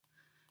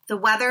The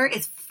weather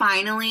is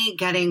finally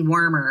getting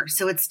warmer,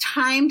 so it's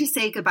time to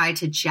say goodbye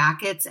to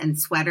jackets and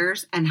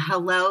sweaters and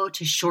hello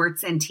to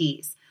shorts and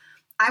tees.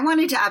 I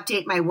wanted to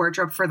update my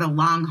wardrobe for the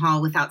long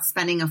haul without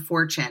spending a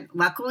fortune.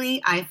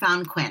 Luckily, I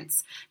found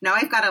Quince. Now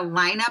I've got a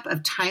lineup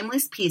of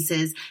timeless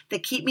pieces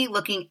that keep me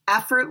looking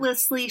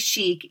effortlessly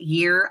chic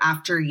year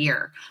after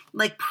year,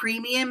 like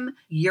premium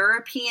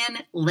European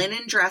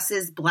linen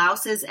dresses,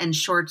 blouses, and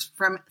shorts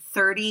from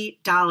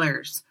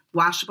 $30.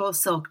 Washable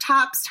silk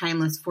tops,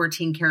 timeless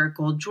 14-karat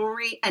gold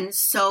jewelry, and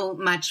so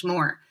much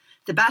more.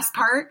 The best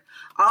part?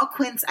 All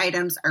Quince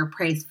items are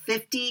priced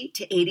 50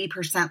 to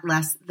 80%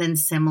 less than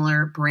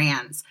similar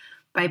brands.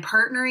 By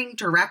partnering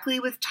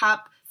directly with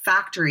top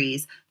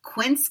factories,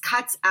 Quince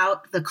cuts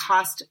out the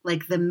cost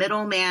like the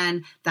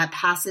middleman that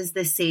passes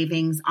the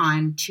savings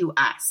on to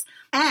us.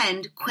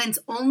 And Quince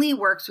only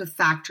works with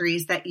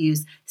factories that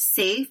use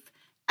safe,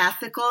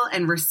 ethical,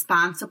 and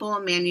responsible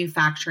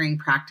manufacturing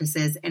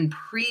practices and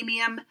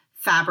premium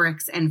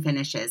fabrics and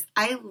finishes.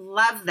 I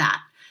love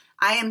that.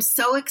 I am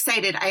so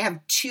excited. I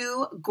have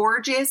 2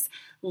 gorgeous,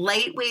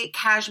 lightweight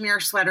cashmere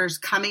sweaters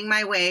coming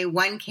my way,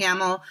 one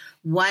camel,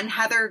 one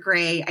heather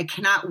gray. I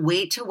cannot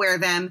wait to wear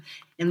them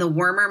in the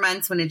warmer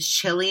months when it's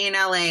chilly in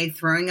LA.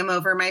 Throwing them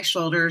over my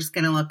shoulders,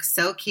 going to look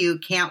so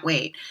cute. Can't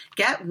wait.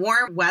 Get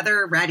warm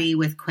weather ready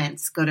with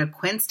Quince. Go to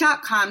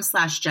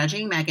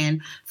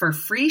quince.com/judgingmegan for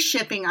free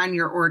shipping on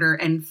your order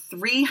and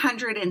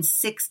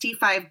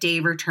 365-day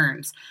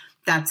returns.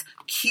 That's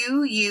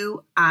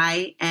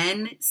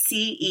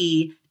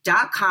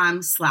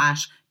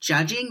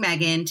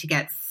QUINCE.com/judgingmegan to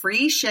get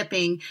free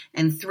shipping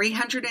and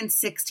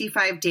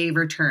 365-day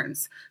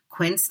returns.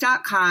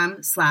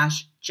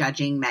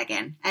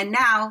 Quince.com/judgingmegan. And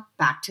now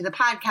back to the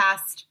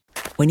podcast.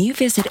 When you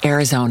visit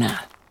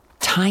Arizona,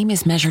 time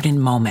is measured in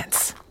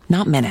moments,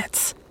 not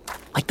minutes.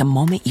 Like the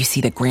moment you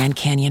see the Grand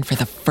Canyon for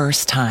the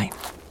first time.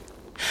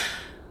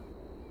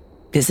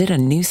 Visit a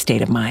new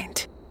state of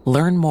mind.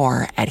 Learn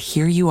more at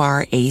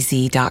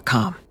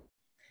hereyouareaz.com.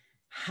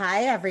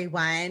 Hi,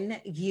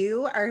 everyone.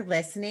 You are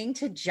listening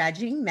to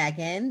Judging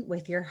Megan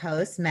with your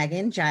host,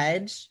 Megan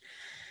Judge.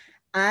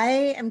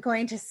 I am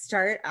going to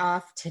start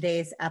off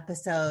today's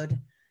episode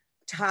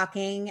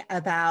talking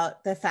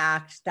about the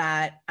fact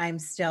that I'm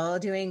still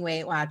doing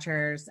Weight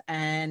Watchers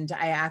and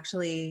I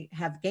actually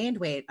have gained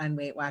weight on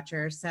Weight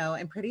Watchers. So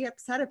I'm pretty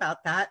upset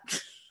about that.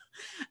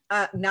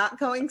 Not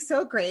going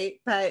so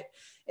great, but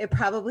it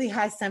probably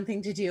has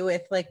something to do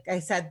with, like I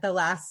said, the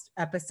last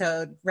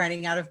episode,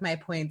 running out of my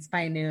points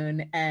by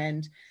noon.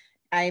 And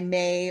I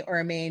may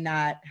or may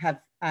not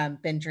have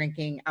been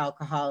drinking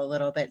alcohol a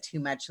little bit too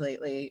much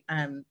lately.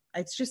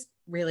 It's just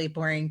really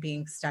boring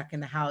being stuck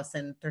in the house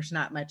and there's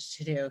not much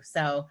to do.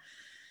 So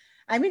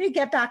I'm going to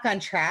get back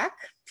on track.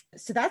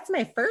 So that's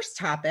my first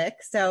topic.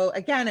 So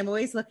again, I'm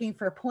always looking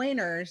for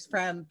pointers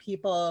from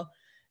people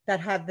that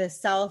have the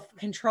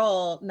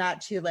self-control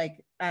not to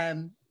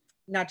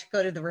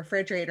go to the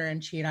refrigerator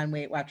and cheat on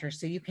Weight Watchers.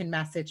 So you can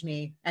message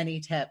me any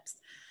tips.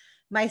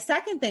 My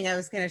second thing I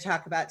was going to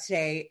talk about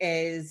today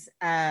is,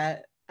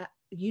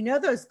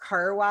 those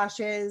car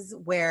washes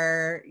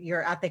where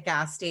you're at the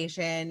gas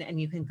station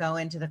and you can go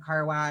into the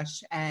car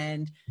wash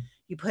and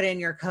you put in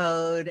your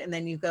code and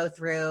then you go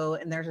through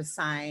and there's a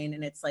sign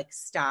and it's like,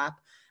 stop.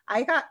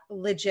 I got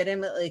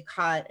legitimately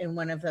caught in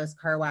one of those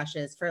car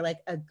washes for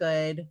like a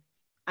good,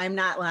 I'm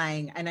not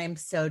lying, and I'm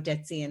so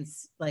ditzy and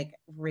like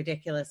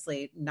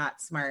ridiculously not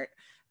smart.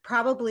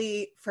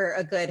 Probably for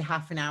a good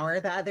half an hour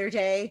the other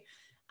day,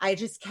 I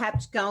just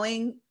kept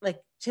going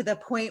like to the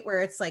point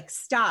where it's like,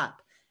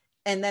 stop.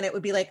 And then it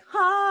would be like,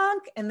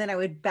 honk. And then I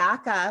would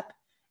back up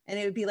and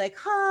it would be like,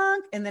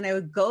 honk. And then I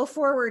would go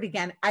forward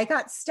again. I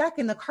got stuck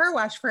in the car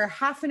wash for a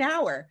half an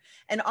hour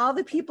and all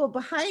the people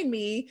behind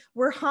me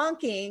were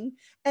honking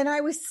and I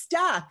was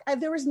stuck.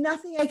 There was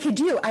nothing I could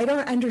do. I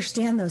don't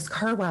understand those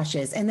car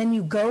washes. And then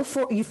you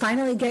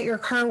finally get your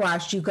car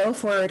washed, you go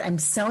forward. I'm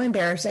so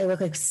embarrassed. I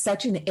look like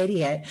such an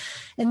idiot.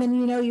 And then,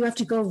 you have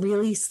to go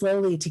really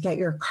slowly to get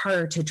your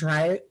car to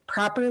dry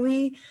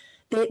properly.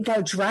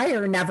 The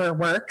dryer never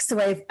works. So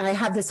I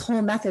have this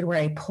whole method where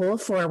I pull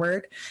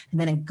forward and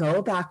then I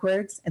go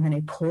backwards and then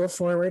I pull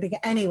forward again.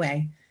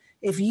 Anyway,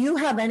 if you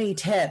have any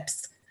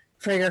tips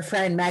for your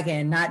friend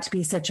Megan not to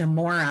be such a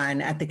moron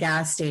at the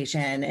gas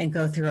station and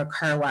go through a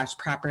car wash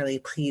properly,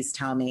 please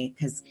tell me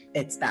because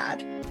it's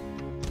bad.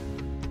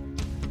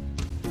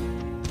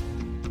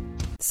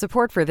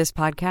 Support for this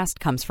podcast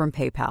comes from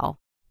PayPal.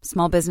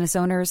 Small business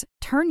owners,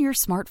 turn your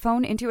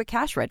smartphone into a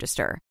cash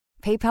register.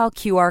 PayPal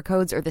QR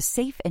codes are the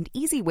safe and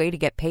easy way to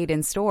get paid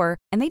in store,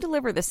 and they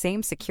deliver the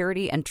same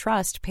security and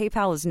trust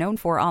PayPal is known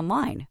for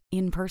online,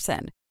 in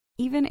person.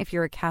 Even if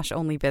you're a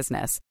cash-only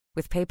business,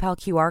 with PayPal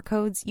QR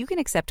codes, you can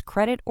accept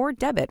credit or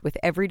debit with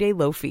everyday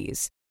low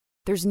fees.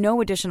 There's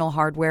no additional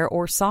hardware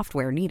or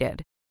software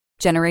needed.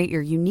 Generate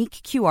your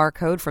unique QR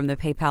code from the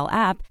PayPal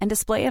app and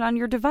display it on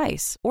your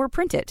device, or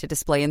print it to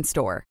display in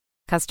store.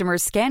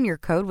 Customers scan your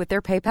code with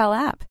their PayPal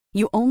app.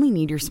 You only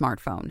need your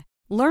smartphone.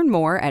 Learn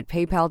more at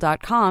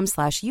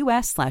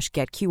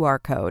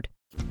paypal.com/US/getQRcode.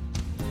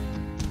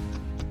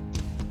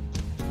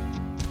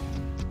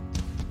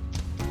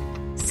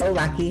 so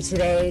lucky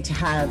today to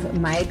have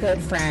my good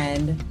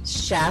friend,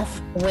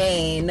 Chef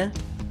Wayne.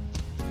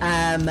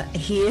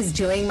 He is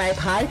doing my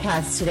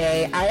podcast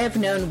today. I have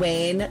known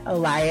Wayne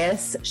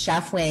Elias,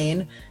 Chef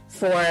Wayne,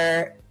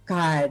 for,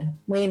 God,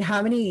 Wayne,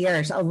 how many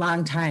years? A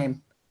long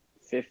time.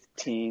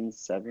 15,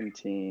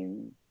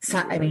 17. So,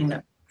 I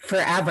mean,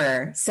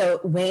 forever. So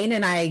Wayne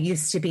and I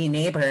used to be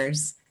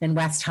neighbors in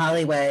West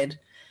Hollywood,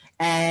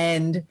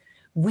 and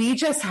we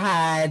just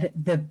had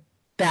the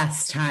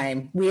best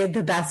time. We had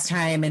the best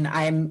time, and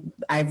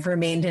I've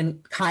remained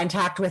in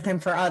contact with him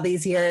for all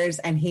these years,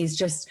 and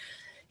he's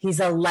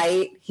a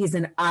light. He's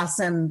an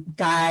awesome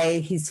guy.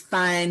 He's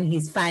fun.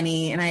 He's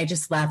funny, and I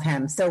just love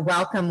him. So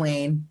welcome,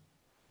 Wayne.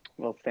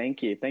 Well,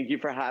 thank you. Thank you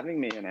for having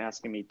me and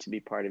asking me to be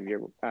part of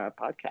your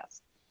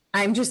podcast.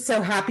 I'm just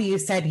so happy you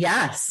said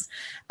yes.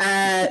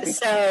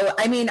 So,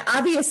 I mean,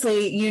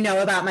 obviously, you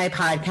know about my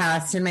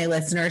podcast, and my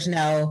listeners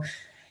know,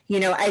 you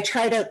know, I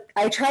try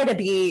to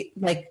be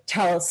like,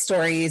 tell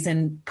stories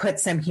and put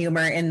some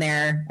humor in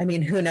there. I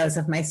mean, who knows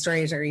if my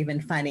stories are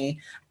even funny.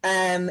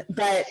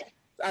 But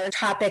our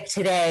topic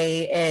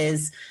today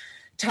is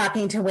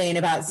talking to Wayne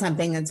about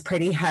something that's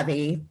pretty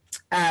heavy.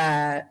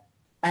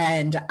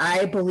 And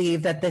I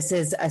believe that this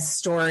is a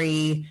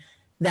story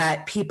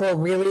that people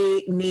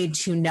really need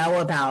to know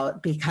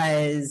about,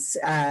 because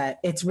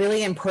it's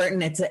really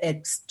important.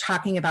 It's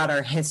talking about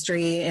our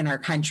history in our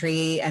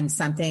country, and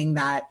something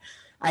that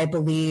I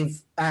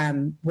believe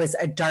was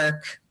a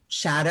dark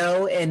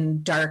shadow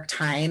and dark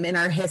time in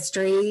our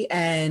history.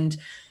 And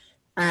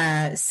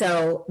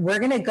so we're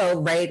going to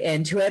go right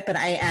into it, but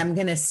I am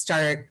going to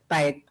start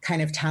by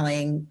kind of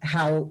telling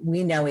how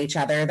we know each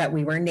other, that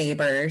we were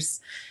neighbors,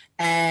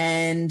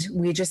 and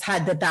we just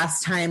had the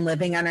best time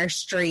living on our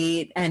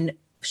street. And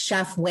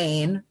Chef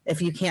Wayne,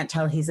 if you can't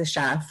tell he's a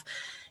chef,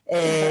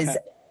 is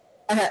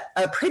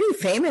a pretty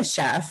famous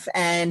chef,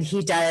 and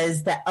he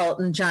does the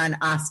Elton John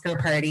Oscar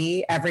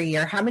party every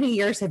year. How many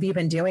years have you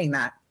been doing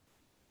that?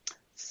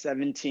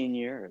 17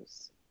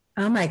 years.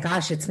 Oh my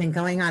gosh, it's been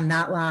going on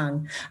that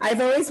long.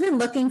 I've always been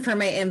looking for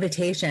my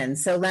invitation,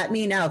 so let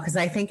me know, because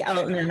I think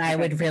Elton and I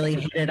would really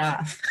hit it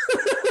off.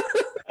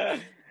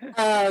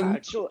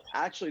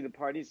 Actually,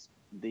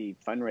 the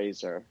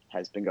fundraiser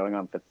has been going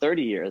on for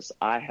 30 years.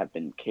 I have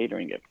been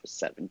catering it for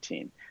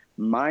 17,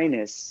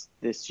 minus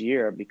this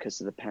year because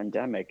of the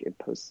pandemic. It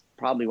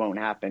probably won't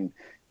happen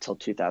till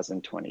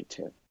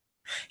 2022.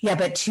 Yeah,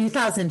 but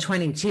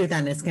 2022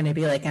 then is going to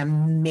be like a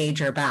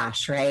major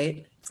bash,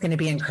 right? It's going to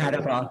be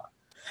incredible.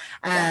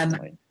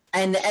 And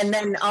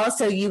then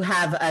also you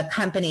have a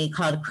company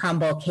called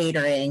Crumble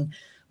Catering.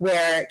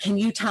 Where, can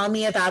you tell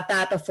me about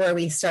that before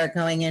we start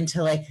going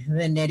into like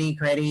the nitty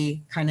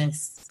gritty kind of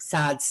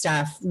sad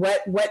stuff?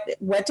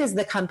 What does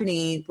the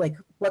company, like,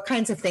 what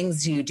kinds of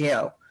things do you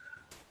do?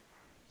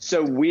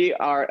 So we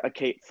are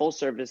a full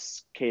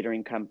service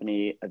catering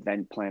company,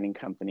 event planning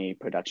company,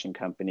 production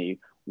company.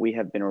 We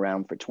have been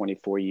around for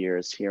 24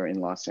 years here in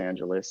Los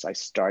Angeles. I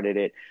started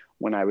it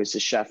when I was the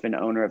chef and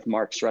owner of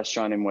Mark's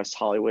Restaurant in West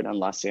Hollywood on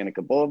La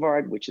Cienega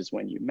Boulevard, which is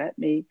when you met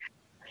me.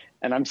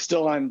 And I'm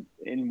still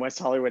in West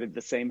Hollywood at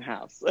the same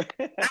house.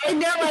 I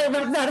know, I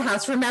love that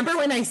house. Remember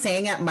when I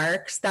sang at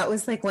Mark's? That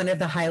was like one of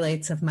the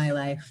highlights of my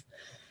life.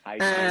 I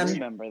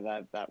remember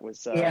that. That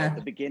was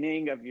the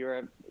beginning of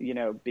your,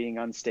 being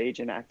on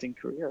stage and acting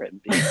career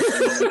and being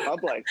in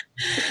public.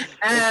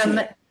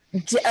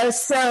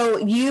 So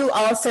you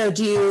also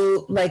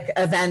do like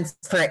events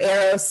for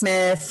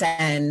Aerosmith,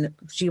 and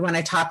do you want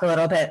to talk a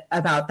little bit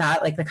about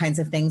that, like the kinds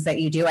of things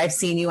that you do? I've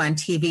seen you on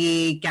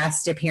TV,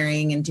 guest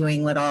appearing and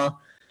doing little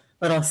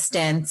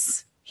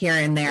stints here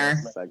and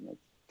there.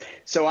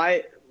 So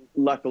I,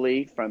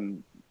 luckily,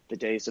 from the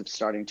days of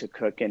starting to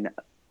cook, and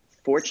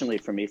fortunately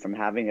for me, from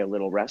having a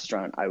little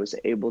restaurant, I was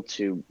able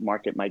to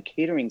market my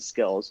catering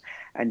skills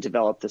and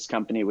develop this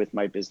company with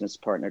my business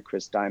partner,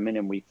 Chris Diamond,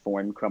 and we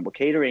formed Crumble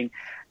Catering.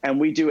 And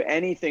we do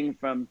anything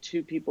from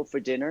 2 people for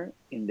dinner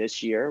in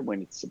this year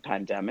when it's a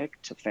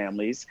pandemic, to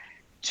families,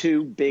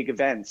 to big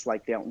events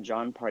like the Elton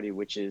John party,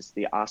 which is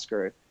the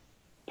Oscar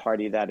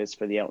party that is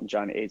for the Elton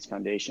John AIDS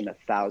Foundation,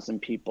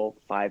 1,000 people,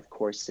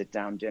 5-course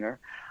sit-down dinner.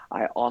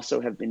 I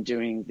also have been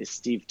doing the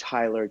Steve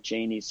Tyler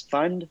Janie's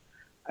Fund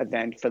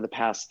event for the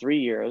past 3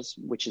 years,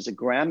 which is a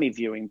Grammy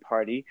viewing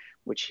party,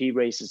 which he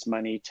raises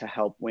money to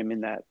help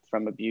women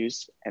from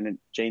abuse. And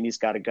Janie's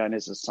Got a Gun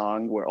is a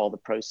song where all the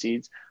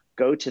proceeds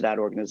go to that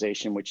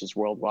organization, which is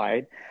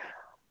worldwide.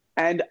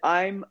 And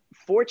I'm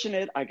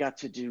fortunate I got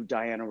to do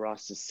Diana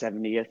Ross's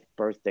 70th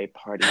birthday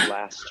party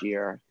last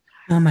year.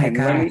 Oh my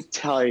God. Let me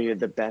tell you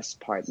the best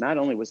part. Not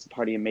only was the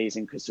party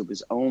amazing because it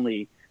was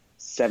only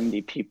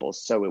 70 people,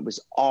 so it was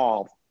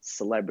all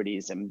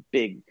celebrities and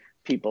big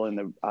people in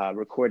the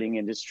recording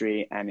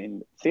industry and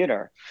in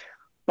theater.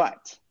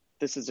 But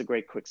this is a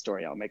great quick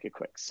story. I'll make it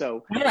quick.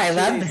 So I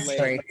love this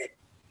story.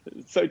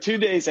 So 2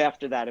 days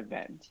after that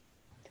event,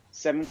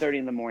 7:30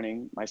 in the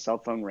morning, my cell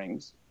phone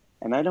rings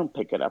and I don't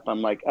pick it up.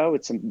 I'm like, oh,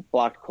 it's a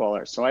blocked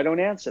caller. So I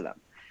don't answer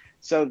them.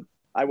 So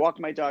I walk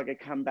my dog, I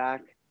come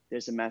back,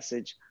 there's a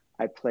message.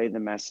 I play the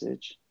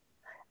message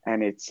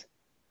and it's,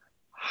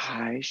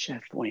 "Hi,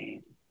 Chef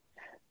Wayne.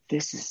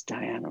 This is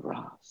Diana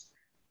Ross,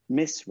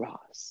 Miss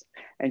Ross."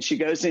 And she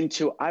goes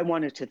into, "I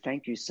wanted to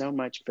thank you so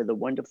much for the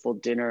wonderful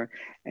dinner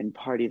and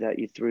party that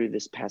you threw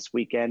this past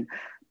weekend,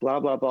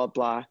 blah, blah, blah,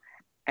 blah."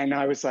 And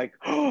I was like,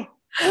 oh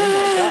my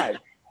God.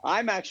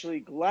 I'm actually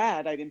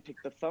glad I didn't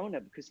pick the phone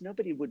up because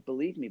nobody would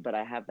believe me, but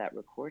I have that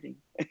recording.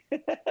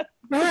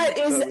 That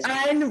is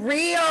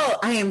unreal.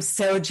 I am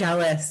so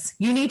jealous.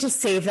 You need to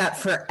save that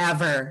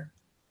forever.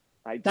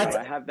 I do.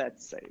 I have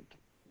that saved.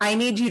 I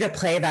need you to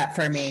play that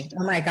for me.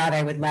 Oh my God,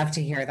 I would love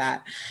to hear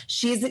that.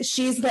 She's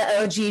the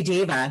OG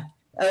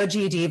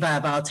diva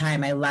of all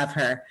time. I love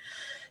her.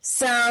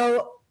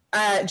 So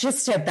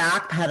just to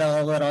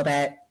backpedal a little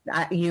bit,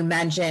 you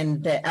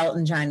mentioned the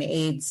Elton John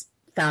AIDS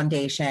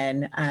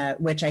Foundation,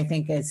 which I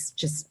think is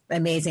just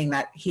amazing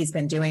that he's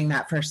been doing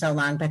that for so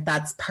long. But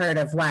that's part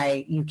of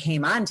why you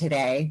came on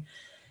today,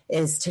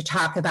 is to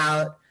talk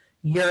about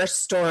your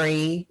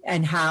story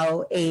and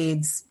how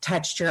AIDS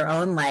touched your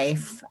own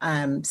life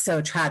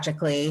so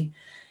tragically.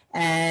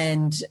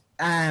 And,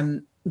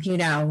 you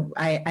know,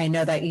 I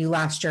know that you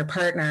lost your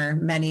partner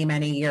many,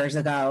 many years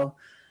ago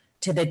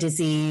to the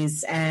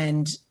disease.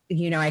 And,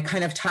 you know, I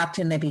kind of talked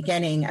in the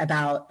beginning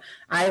about,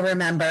 I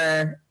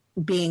remember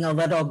being a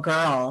little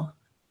girl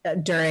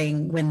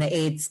during when the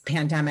AIDS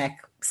pandemic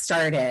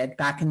started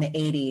back in the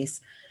 80s.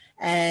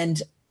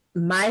 And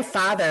my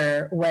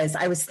father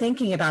I was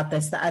thinking about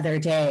this the other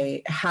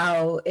day,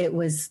 how it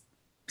was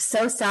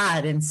so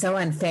sad and so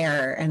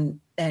unfair,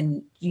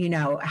 and you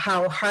know,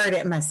 how hard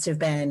it must have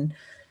been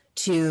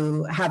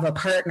to have a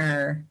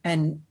partner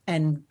and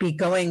be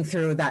going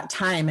through that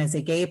time as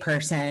a gay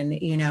person,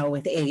 you know,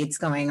 with AIDS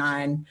going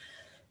on.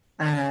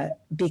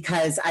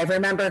 Because I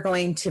remember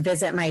going to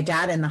visit my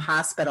dad in the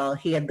hospital.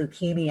 He had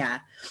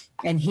leukemia,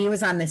 and he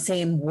was on the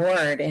same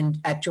ward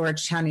at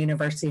Georgetown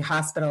University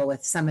Hospital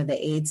with some of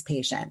the AIDS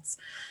patients.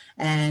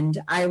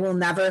 And I will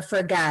never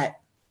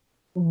forget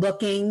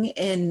looking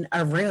in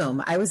a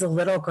room. I was a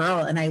little girl,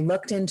 and I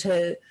looked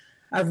into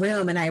a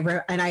room, and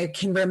I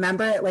can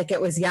remember it like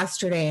it was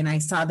yesterday. And I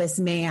saw this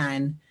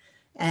man,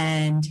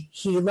 and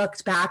he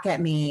looked back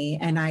at me,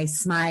 and I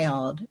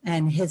smiled,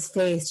 and his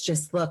face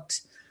just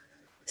looked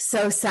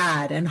so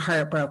sad and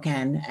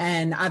heartbroken.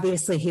 And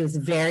obviously he was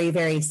very,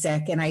 very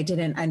sick, and I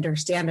didn't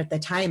understand at the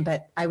time,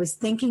 but I was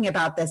thinking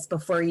about this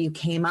before you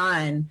came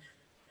on,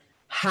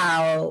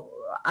 how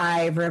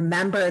I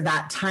remember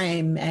that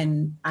time,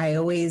 and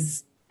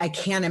I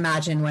can't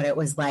imagine what it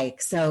was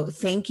like. So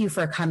thank you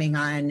for coming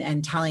on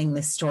and telling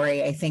this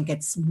story. I think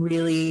it's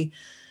really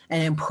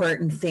an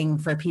important thing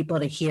for people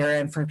to hear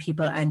and for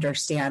people to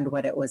understand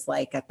what it was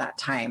like at that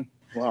time.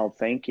 Well,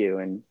 thank you.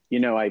 And, you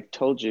know, I've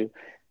told you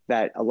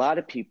that a lot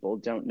of people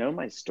don't know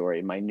my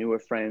story. My newer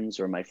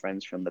friends or my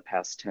friends from the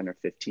past 10 or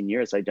 15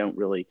 years, I don't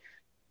really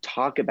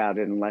talk about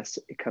it unless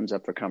it comes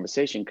up for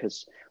conversation,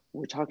 because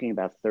we're talking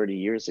about 30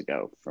 years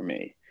ago for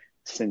me,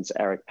 since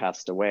Eric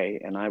passed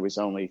away, and I was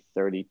only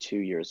 32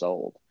 years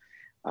old,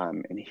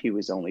 and he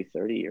was only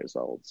 30 years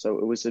old. So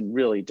it was a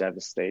really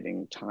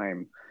devastating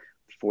time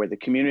for the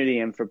community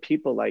and for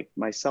people like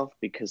myself,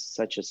 because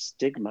such a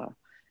stigma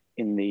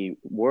in the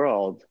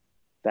world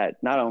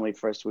that not only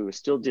first we were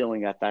still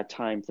dealing at that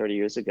time 30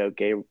 years ago,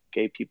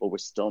 gay people were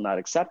still not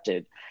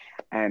accepted.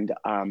 And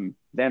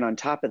then on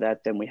top of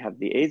that, then we have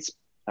the AIDS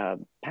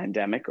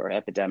pandemic or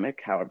epidemic,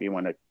 however you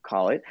want to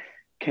call it,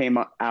 came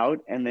out.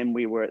 And then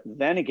we were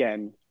then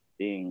again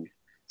being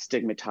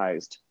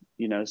stigmatized,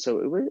 you know,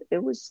 so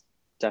it was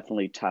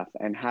definitely tough.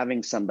 And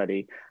having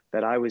somebody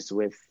that I was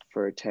with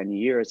for 10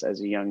 years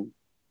as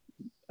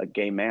a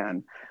gay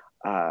man,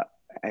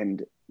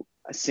 and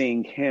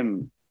seeing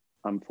him,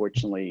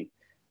 unfortunately,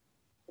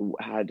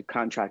 had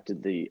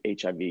contracted the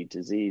HIV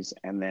disease,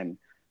 and then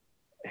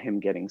him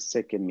getting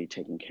sick and me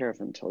taking care of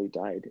him until he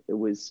died. It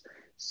was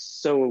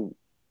so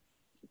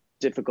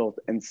difficult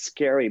and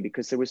scary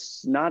because there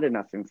was not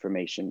enough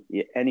information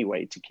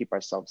anyway to keep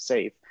ourselves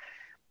safe.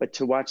 But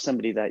to watch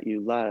somebody that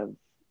you love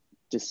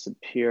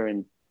disappear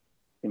in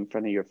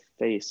front of your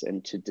face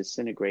and to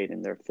disintegrate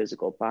in their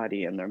physical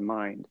body and their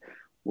mind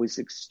was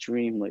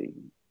extremely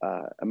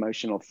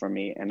emotional for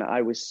me. And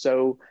I was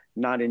so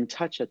not in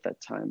touch at that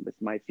time with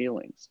my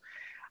feelings.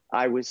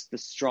 I was the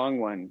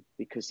strong one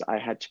because I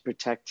had to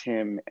protect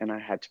him and I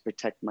had to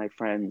protect my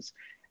friends.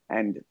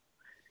 And,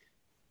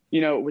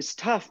 you know, it was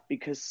tough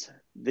because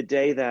the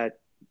day that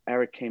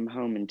Eric came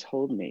home and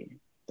told me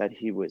that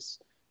he was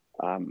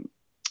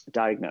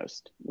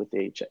diagnosed with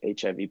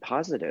HIV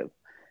positive,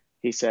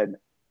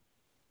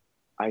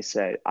 I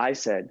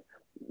said,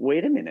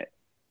 wait a minute.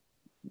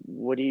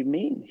 What do you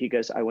mean? He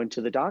goes, I went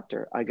to the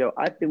doctor. I go,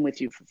 I've been with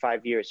you for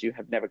 5 years. You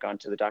have never gone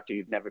to the doctor.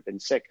 You've never been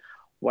sick.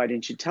 Why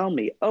didn't you tell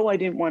me? Oh, I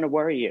didn't want to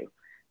worry you.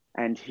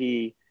 And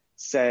he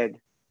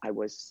said, I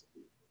was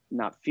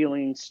not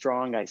feeling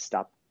strong. I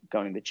stopped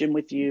going to the gym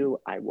with you.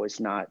 I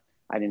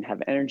didn't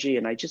have energy.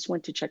 And I just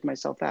went to check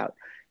myself out.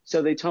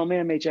 So they told me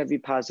I'm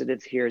HIV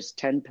positive. Here's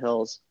 10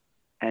 pills.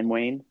 And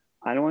Wayne,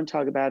 I don't want to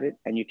talk about it.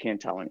 And you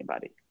can't tell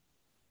anybody.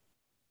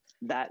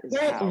 That is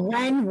how.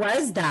 When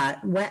was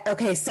that?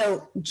 Okay,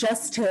 so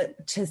just to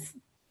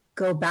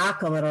go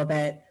back a little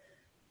bit,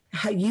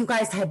 you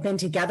guys had been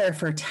together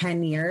for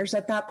 10 years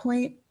at that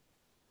point?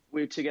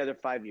 We were together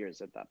 5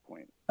 years at that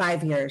point.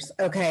 5 years.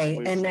 Okay.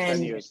 And then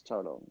 10 years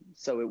total.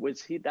 So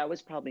that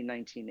was probably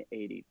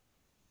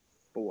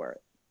 1984,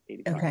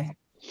 85. Okay.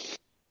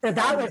 So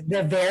that was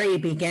the very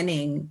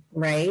beginning,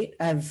 right?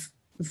 Yes.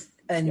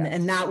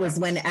 And that was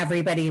when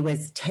everybody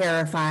was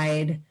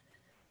terrified.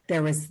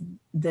 There was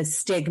the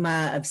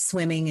stigma of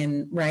swimming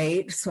in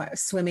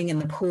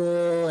the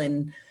pool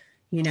and,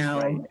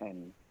 Right.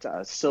 And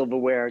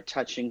silverware,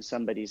 touching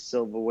somebody's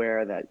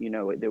silverware that,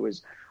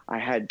 I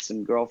had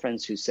some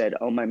girlfriends who said,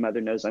 oh, my mother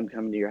knows I'm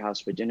coming to your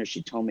house for dinner.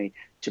 She told me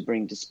to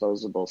bring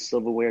disposable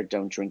silverware.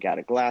 Don't drink out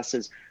of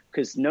glasses,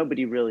 because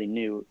nobody really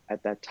knew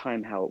at that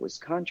time how it was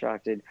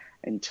contracted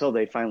until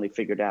they finally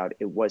figured out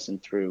it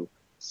wasn't through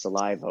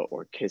saliva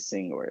or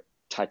kissing or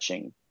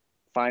touching.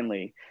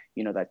 Finally,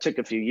 that took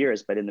a few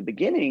years. But in the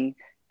beginning,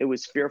 it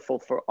was fearful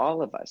for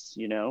all of us,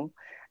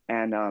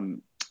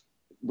 and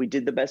we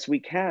did the best we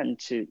can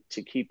to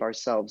keep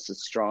ourselves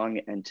strong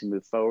and to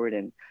move forward,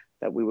 and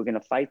that we were going to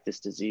fight this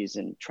disease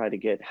and try to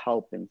get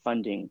help and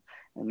funding.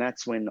 And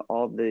that's when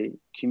all the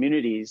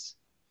communities,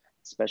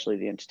 especially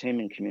the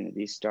entertainment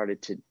community,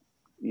 started to,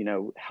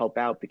 help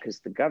out, because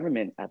the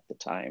government at the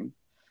time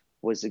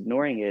was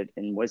ignoring it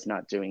and was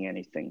not doing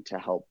anything to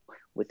help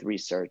with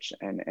research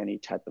and any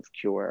type of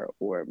cure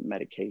or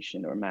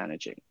medication or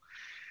managing.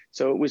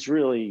 So it was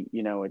really,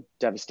 a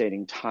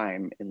devastating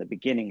time in the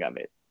beginning of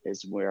it,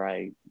 is where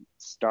I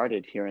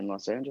started here in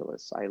Los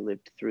Angeles. I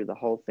lived through the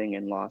whole thing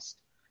and lost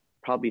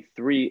probably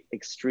 3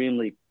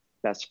 extremely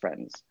best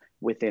friends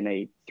within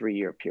a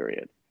 3-year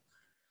period.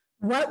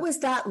 What was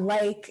that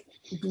like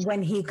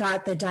when he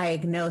got the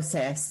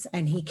diagnosis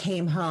and he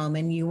came home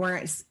and you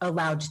weren't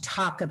allowed to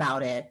talk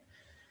about it?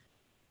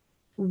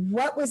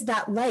 What was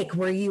that like?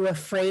 Were you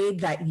afraid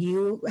that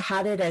you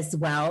had it as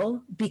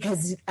well?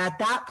 Because at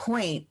that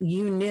point,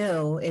 you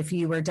knew if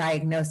you were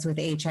diagnosed with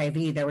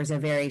HIV, there was a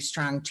very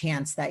strong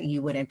chance that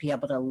you weren't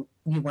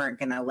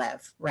going to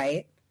live,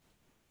 right?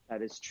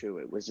 That is true.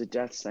 It was a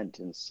death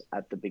sentence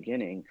at the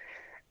beginning.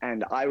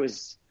 And I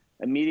was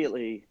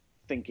immediately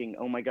thinking,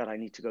 oh my God, I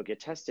need to go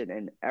get tested.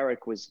 And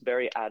Eric was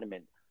very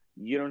adamant.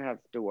 You don't have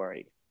to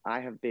worry.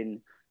 I have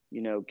been,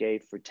 gay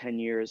for 10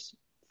 years,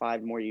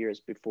 5 more years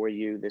before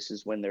you. This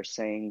is when they're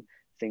saying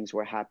things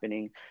were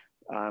happening.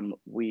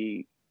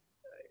 He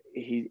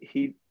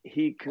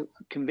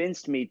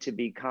convinced me to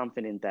be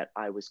confident that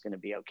I was going to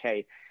be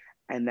okay.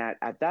 And that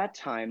at that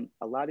time,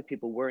 a lot of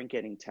people weren't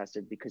getting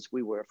tested because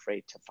we were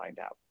afraid to find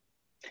out.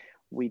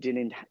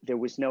 There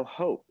was no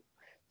hope.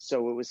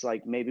 So it was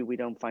like, maybe we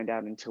don't find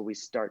out until we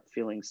start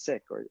feeling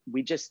sick, or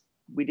we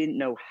didn't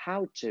know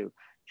how to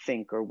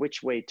think or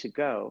which way to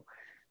go.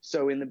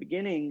 So in the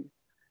beginning,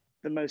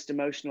 the most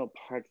emotional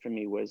part for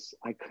me was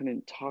I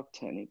couldn't talk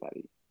to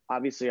anybody.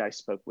 Obviously, I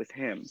spoke with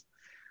him,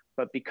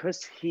 but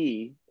because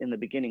he, in the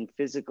beginning,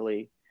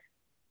 physically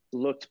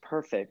looked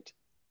perfect,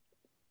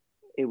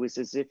 it was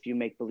as if you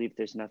make believe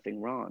there's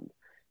nothing wrong.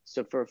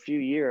 So for a few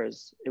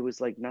years, it was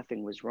like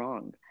nothing was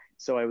wrong.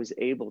 So I was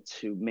able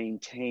to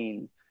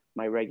maintain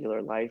my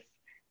regular life,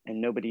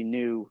 and nobody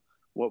knew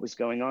what was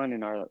going on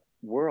in our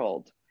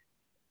world.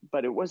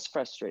 But it was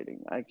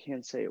frustrating. I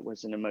can't say it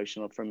wasn't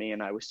emotional for me.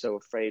 And I was so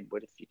afraid,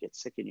 what if you get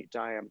sick and you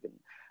die? I'm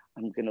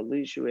going to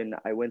lose you. And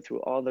I went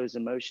through all those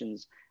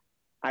emotions.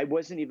 I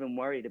wasn't even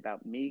worried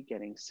about me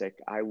getting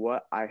sick. I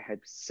had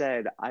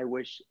said, I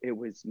wish it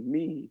was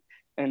me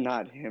and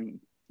not him,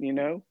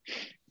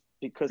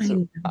 because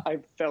I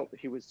felt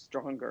he was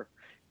stronger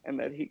and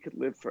that he could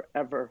live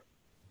forever.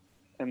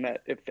 And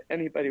that if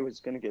anybody was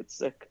going to get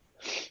sick,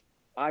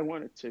 I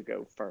wanted to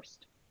go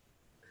first,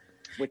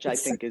 which I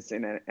think is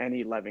in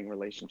any loving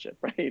relationship,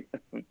 right?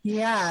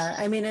 Yeah.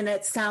 I mean, and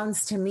it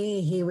sounds to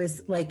me, he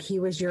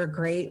was your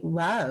great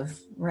love,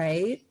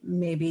 right?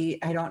 Maybe,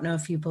 I don't know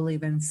if you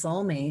believe in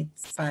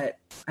soulmates, but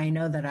I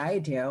know that I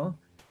do.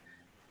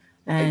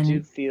 And I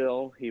do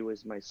feel he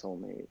was my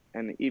soulmate.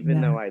 And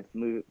even though I've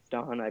moved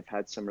on, I've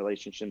had some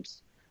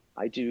relationships,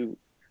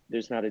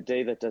 there's not a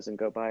day that doesn't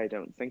go by I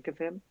don't think of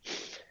him.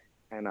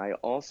 And I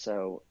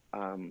also,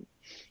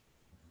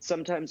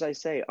 sometimes I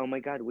say, oh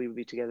my God, we would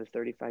be together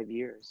 35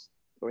 years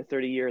or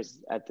 30 years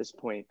at this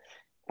point.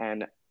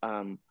 And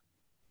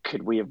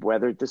could we have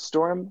weathered the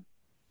storm?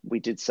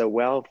 We did so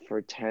well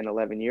for 10,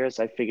 11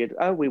 years. I figured,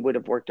 we would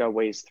have worked our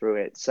ways through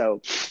it.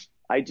 So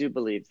I do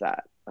believe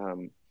that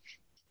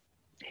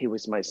he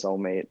was my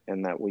soulmate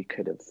and that we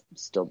could have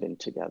still been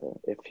together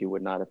if he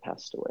would not have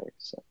passed away.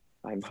 So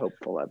I'm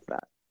hopeful of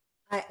that.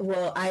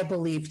 I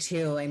believe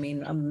too. I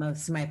mean,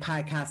 most of my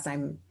podcasts,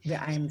 I'm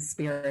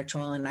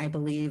spiritual, and I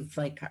believe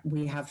like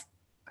we have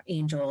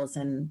angels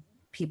and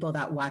people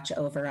that watch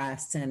over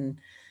us, and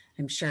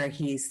I'm sure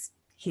he's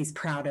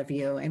proud of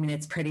you. I mean,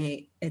 it's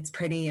pretty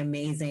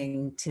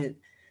amazing to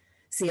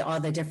see all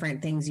the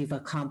different things you've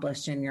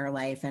accomplished in your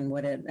life and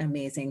what an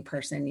amazing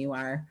person you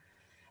are.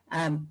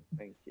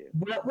 Thank you.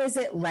 What was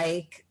it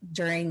like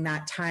during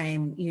that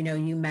time? You know,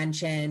 you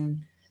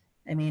mentioned,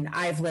 I mean,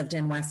 I lived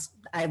in West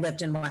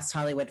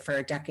Hollywood for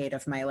a decade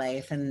of my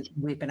life, and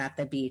we've been at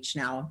the beach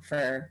now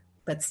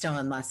but still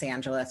in Los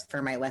Angeles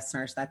for my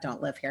listeners that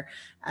don't live here.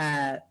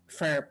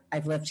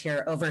 I've lived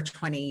here over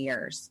 20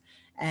 years.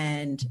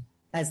 And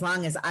as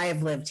long as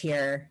I've lived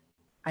here,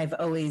 I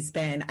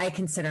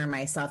consider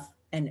myself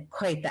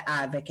quite the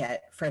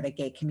advocate for the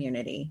gay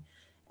community.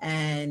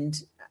 And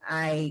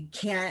I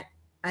can't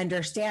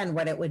understand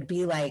what it would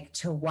be like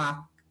to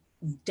walk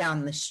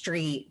down the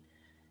street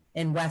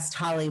in West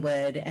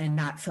Hollywood and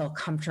not feel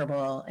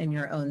comfortable in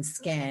your own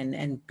skin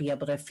and be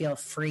able to feel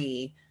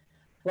free.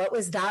 What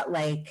was that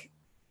like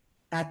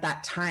at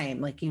that time?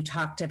 Like, you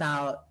talked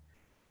about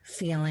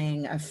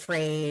feeling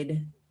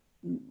afraid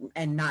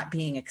and not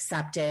being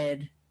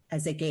accepted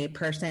as a gay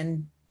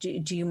person.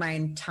 Do you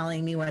mind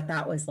telling me what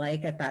that was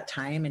like at that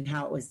time and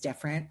how it was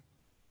different?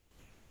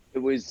 It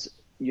was,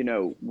 you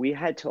know, we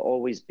had to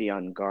always be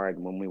on guard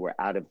when we were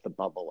out of the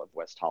bubble of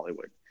West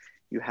Hollywood.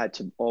 You had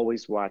to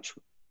always watch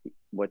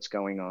what's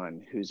going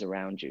on, who's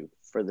around you,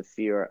 for the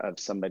fear of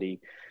somebody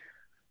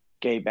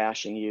gay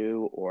bashing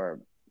you or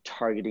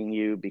targeting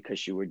you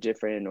because you were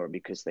different or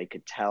because they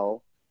could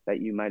tell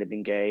that you might have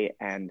been gay.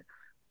 And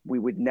we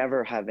would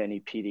never have any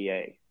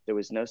PDA. There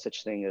was no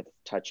such thing of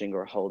touching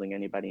or holding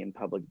anybody in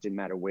public. It didn't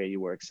matter where you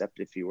were, except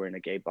if you were in a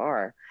gay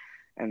bar.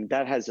 And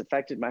that has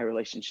affected my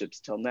relationships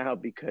till now,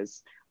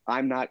 because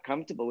I'm not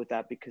comfortable with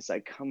that, because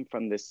I come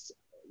from this,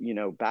 you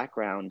know,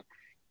 background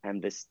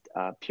and this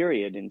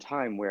period in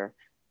time where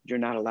you're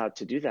not allowed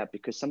to do that,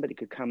 because somebody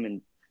could come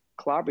and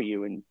clobber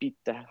you and beat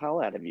the hell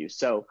out of you.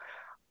 So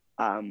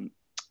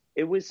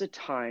it was a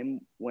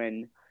time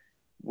when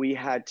we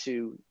had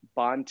to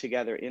bond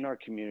together in our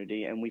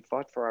community, and we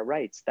fought for our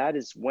rights. That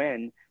is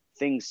when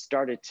things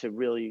started to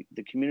really,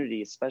 the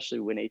community, especially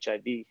when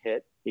HIV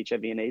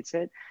and AIDS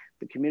hit,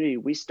 the community,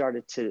 we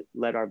started to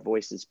let our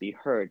voices be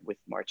heard with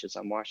marches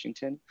on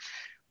Washington.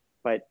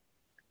 But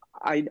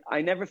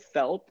I never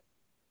felt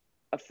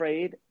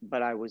afraid,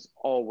 but I was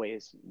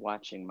always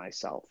watching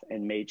myself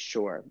and made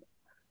sure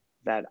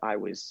that I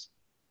was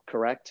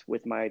correct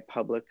with my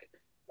public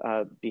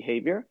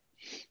behavior,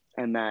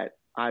 and that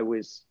I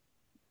was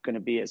going to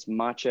be as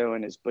macho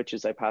and as butch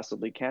as I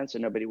possibly can so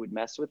nobody would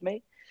mess with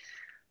me.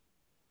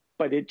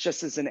 But it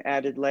just is an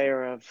added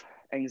layer of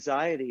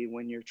anxiety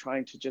when you're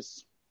trying to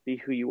just be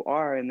who you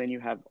are, and then you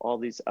have all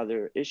these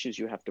other issues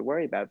you have to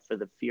worry about for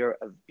the fear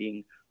of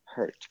being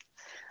hurt.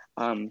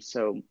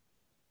 So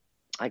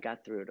I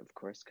got through it, of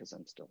course, because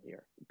I'm still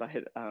here. But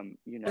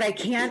you know, but I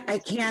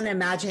can't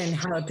imagine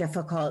how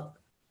difficult.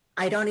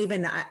 I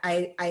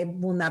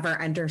will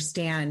never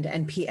understand,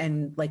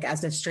 and like,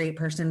 as a straight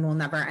person, will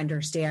never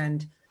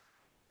understand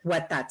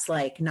what that's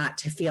like, not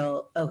to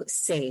feel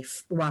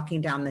safe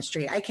walking down the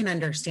street. I can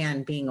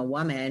understand being a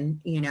woman,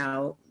 you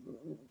know,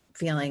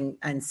 feeling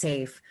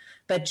unsafe,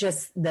 but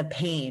just the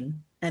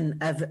pain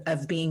and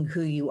of being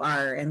who you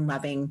are and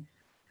loving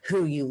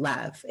who you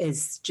love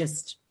is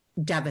just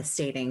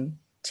devastating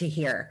to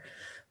hear.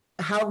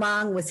 How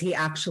long was he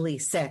actually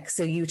sick?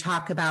 So you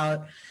talk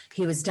about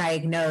he was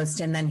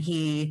diagnosed and then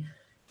he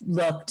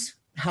looked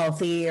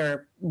healthy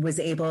or was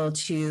able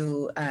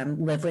to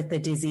live with the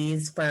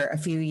disease for a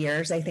few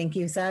years, I think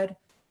you said?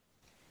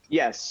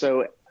 Yes.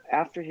 So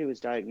after he was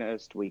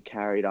diagnosed, we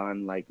carried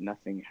on like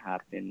nothing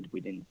happened. We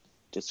didn't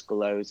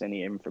disclose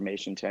any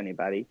information to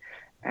anybody.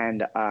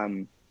 And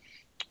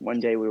one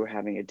day we were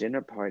having a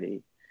dinner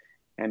party,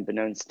 and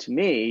beknownst to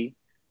me,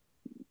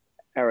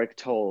 Eric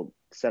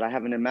said, I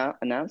have an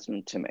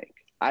announcement to make.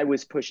 I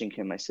was pushing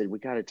him. I said, we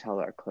got to tell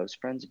our close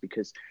friends,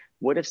 because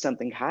what if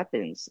something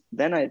happens?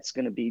 Then it's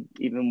going to be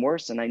even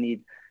worse, and I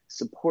need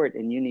support,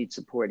 and you need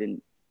support.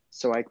 And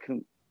so I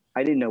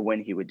didn't know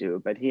when he would do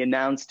it, but he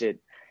announced it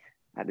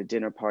at a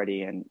dinner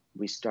party, and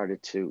we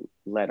started to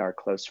let our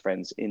close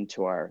friends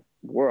into our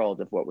world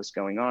of what was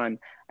going on.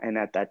 And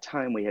at that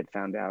time, we had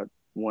found out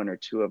one or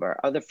two of our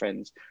other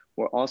friends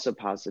were also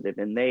positive,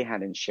 and they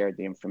hadn't shared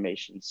the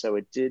information. So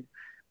it did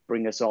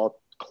bring us all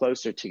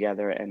closer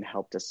together and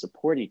helped us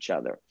support each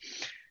other.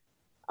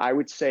 I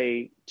would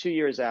say 2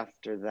 years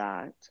after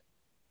that,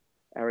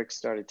 Eric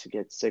started to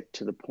get sick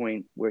to the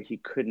point where he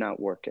could not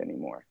work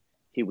anymore.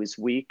 He was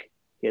weak,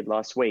 he had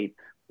lost weight,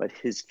 but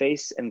his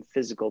face and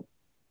physical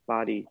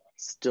body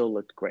still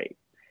looked great.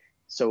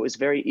 So it was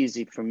very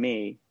easy for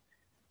me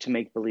to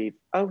make believe,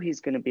 oh,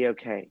 he's going to be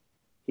okay.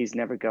 He's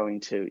never going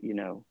to, you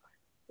know,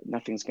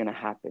 nothing's going to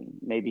happen.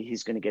 Maybe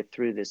he's going to get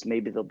through this.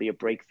 Maybe there'll be a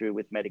breakthrough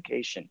with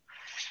medication.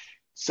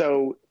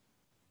 So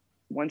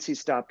once he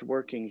stopped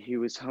working, he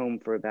was home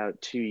for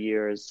about 2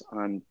 years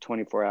on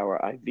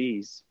 24-hour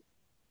IVs.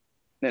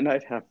 And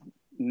I'd have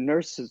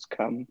nurses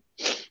come,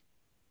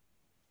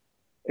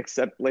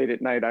 except late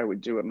at night, I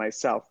would do it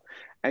myself.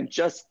 And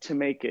just to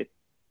make it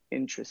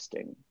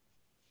interesting,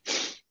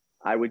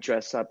 I would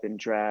dress up in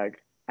drag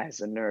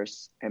as a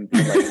nurse and be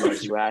like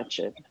Nurse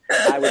Ratched.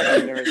 I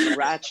would be Nurse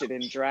Ratched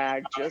in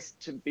drag just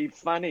to be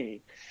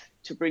funny,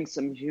 to bring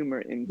some humor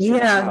into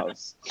the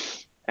house.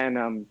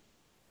 And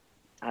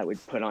I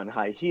would put on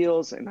high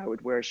heels and I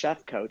would wear a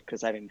chef coat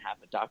because I didn't have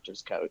a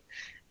doctor's coat.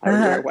 I would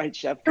wear a white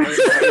chef coat and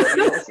high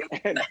heels,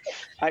 and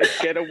I'd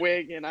get a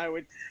wig and I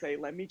would say,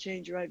 let me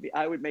change your IV.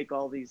 I would make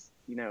all these,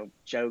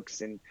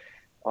 jokes and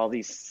all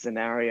these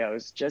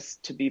scenarios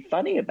just to be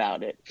funny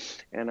about it.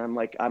 And I'm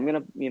like, I'm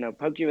going to,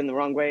 poke you in the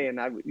wrong way. And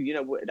I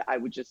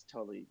would just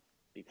totally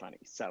be funny.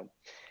 So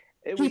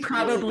he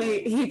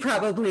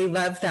probably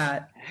loved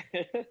that.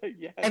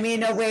 Yes. I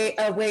mean, a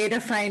way to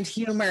find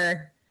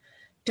humor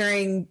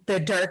during the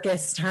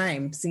darkest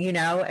times,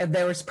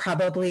 there was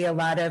probably a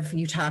lot of,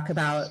 you talk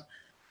about,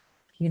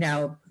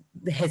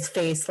 his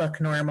face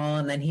looked normal.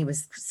 And then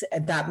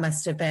that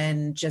must've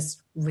been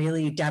just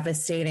really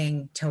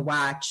devastating to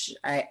watch.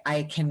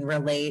 I can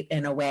relate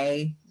in a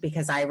way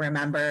because I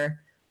remember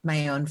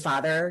my own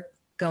father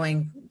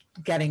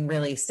getting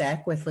really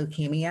sick with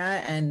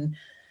leukemia. And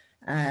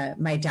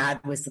my dad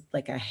was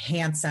like a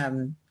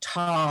handsome,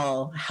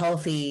 tall,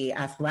 healthy,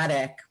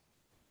 athletic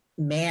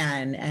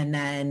man. And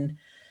then,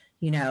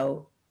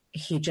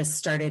 he just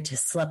started to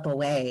slip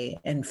away,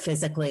 and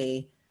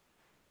physically,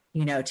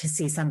 to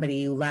see somebody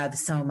you love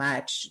so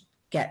much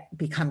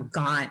become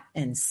gaunt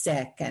and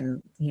sick.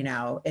 And,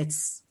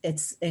 it's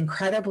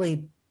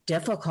incredibly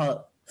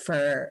difficult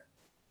for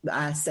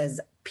us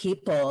as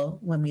people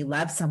when we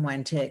love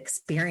someone to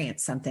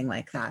experience something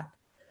like that.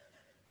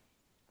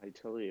 I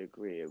totally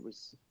agree. I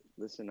was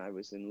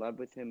in love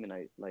with him,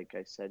 and like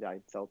I said, I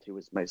felt he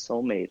was my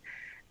soulmate,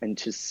 and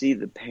to see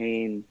the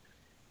pain,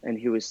 and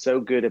he was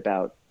so good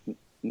about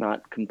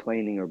not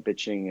complaining or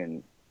bitching,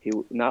 and he,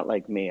 not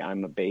like me,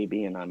 I'm a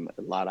baby and I'm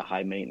a lot of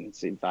high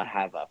maintenance if I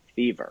have a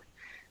fever.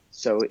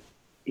 So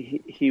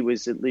he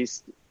was at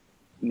least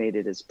made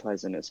it as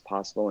pleasant as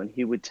possible. And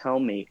he would tell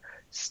me,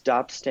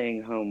 stop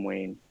staying home,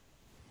 Wayne,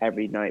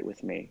 every night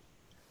with me.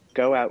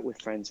 Go out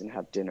with friends and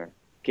have dinner.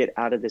 Get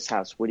out of this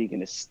house. What are you going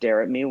to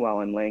stare at me while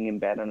I'm laying in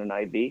bed on an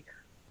IV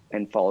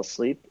and fall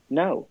asleep?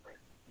 No,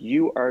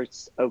 you are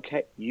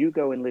okay. You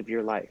go and live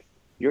your life.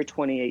 You're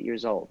 28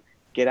 years old.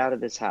 Get out of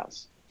this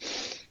house.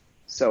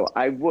 So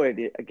I would,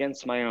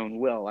 against my own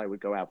will, I would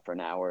go out for an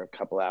hour, a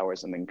couple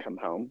hours, and then come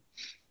home.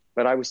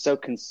 But I was so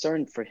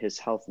concerned for his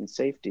health and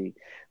safety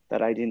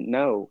that I didn't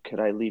know, could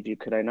I leave you?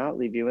 Could I not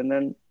leave you? And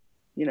then,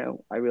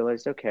 I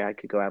realized, okay, I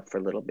could go out for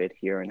a little bit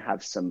here and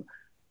have some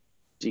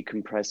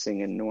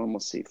decompressing and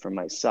normalcy for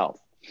myself.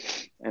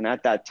 And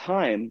at that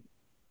time,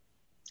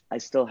 I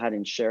still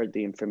hadn't shared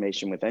the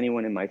information with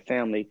anyone in my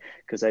family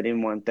because I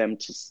didn't want them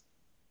to,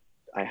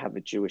 I have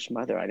a Jewish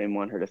mother. I didn't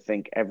want her to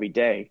think every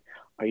day,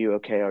 are you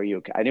okay? Are you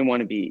okay? I didn't want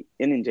to be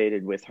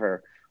inundated with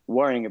her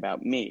worrying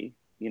about me,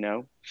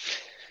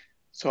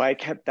 So I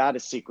kept that a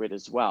secret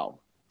as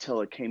well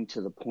till it came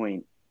to the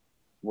point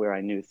where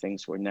I knew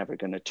things were never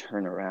going to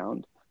turn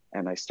around,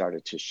 and I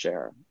started to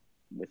share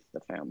with the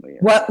family.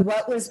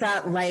 What was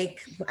that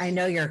like? I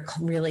know you're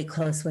really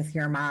close with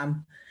your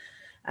mom.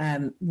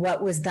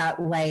 What was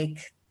that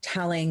like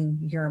telling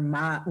your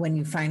mom when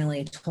you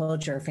finally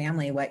told your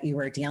family what you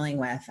were dealing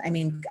with? I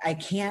mean,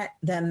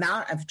 the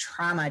amount of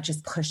trauma,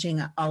 just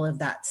pushing all of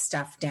that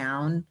stuff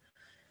down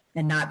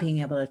and not being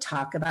able to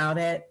talk about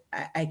it,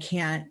 I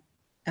can't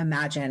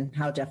imagine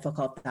how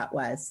difficult that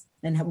was,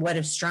 and what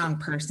a strong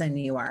person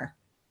you are,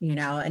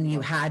 and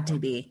you had to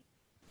be.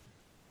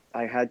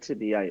 I had to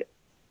be.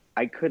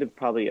 I could have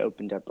probably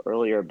opened up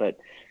earlier, but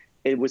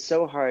it was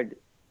so hard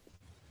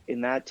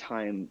in that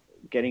time.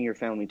 Getting your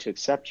family to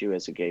accept you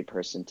as a gay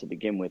person to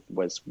begin with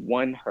was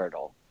one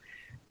hurdle.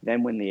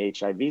 Then when the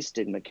HIV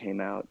stigma came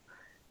out,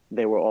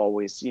 they were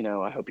always,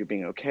 I hope you're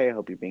being okay. I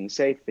hope you're being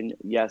safe. And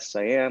yes,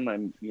 I am.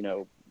 I'm,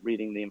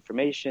 reading the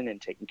information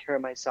and taking care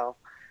of myself.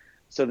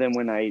 So then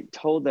when I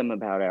told them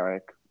about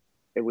Eric,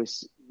 it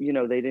was, they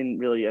didn't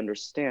really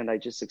understand. I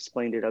just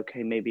explained it.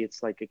 Okay, maybe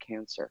it's like a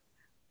cancer.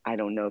 I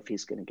don't know if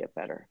he's going to get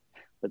better,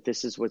 but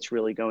this is what's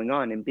really going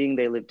on. And being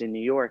they lived in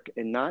New York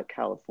and not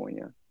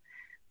California,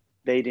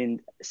 they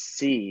didn't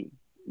see,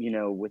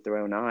 with their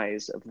own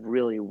eyes of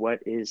really what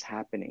is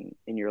happening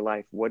in your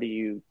life. What are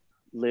you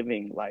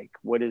living like?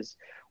 What is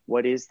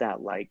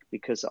that like?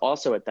 Because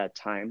also at that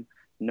time,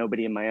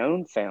 nobody in my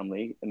own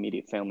family,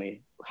 immediate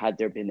family, had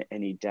there been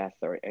any death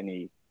or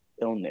any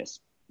illness,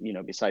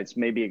 besides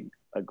maybe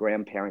a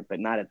grandparent, but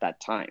not at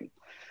that time.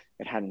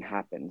 It hadn't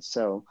happened.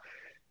 So,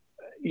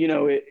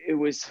 it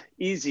was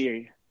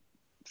easier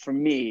for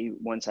me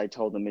once I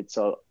told them it's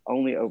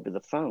only over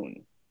the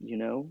phone,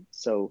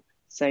 So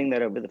saying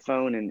that over the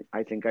phone, and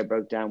I think I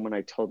broke down when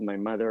I told my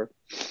mother,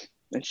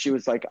 and she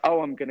was like, oh,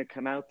 I'm going to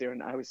come out there.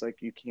 And I was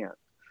like, you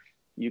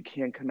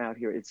can't come out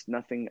here. It's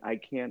nothing. I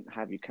can't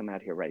have you come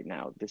out here right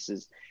now. This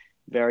is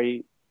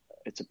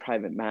it's a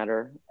private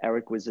matter.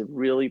 Eric was a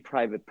really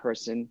private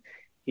person.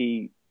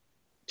 He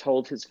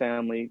told his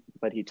family,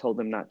 but he told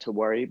them not to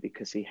worry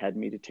because he had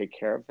me to take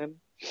care of him.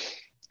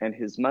 And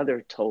his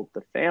mother told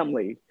the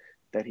family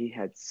that he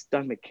had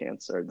stomach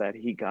cancer, that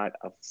he got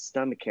a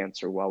stomach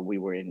cancer while we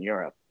were in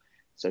Europe.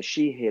 So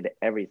she hid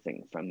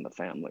everything from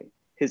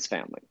his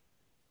family.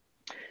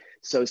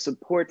 So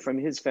support from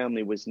his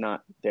family was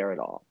not there at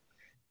all.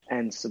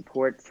 And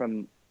support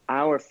from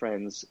our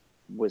friends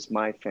was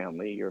my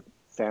family. Your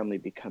family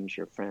becomes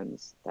your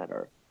friends that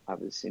are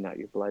obviously not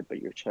your blood,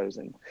 but your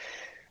chosen.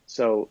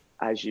 So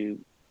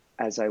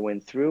as I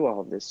went through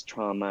all this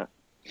trauma,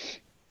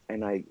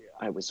 and I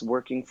was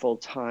working full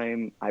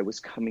time, I was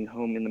coming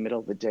home in the middle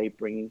of the day,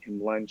 bringing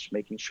him lunch,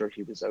 making sure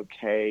he was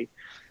okay,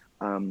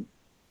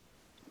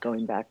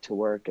 going back to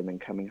work and then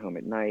coming home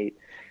at night.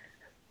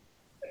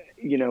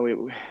 You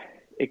know,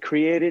 it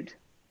created,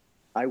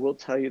 I will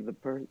tell you,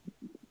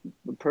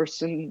 the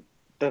person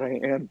that I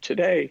am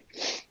today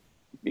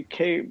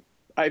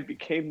I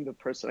became the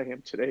person I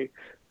am today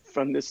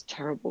from this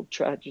terrible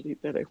tragedy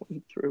that I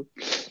went through.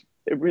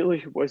 It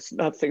really was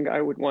nothing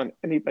I would want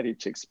anybody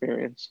to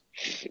experience.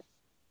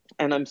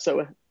 And I'm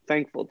so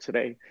thankful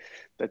today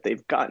that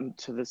they've gotten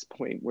to this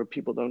point where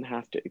people don't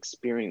have to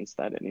experience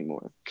that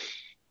anymore.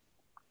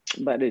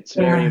 But it's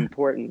very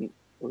important.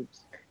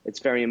 It's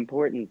very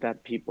important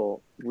that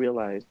people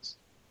realize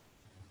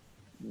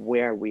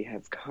where we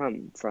have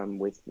come from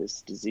with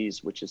this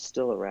disease, which is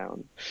still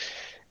around,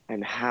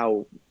 and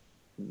how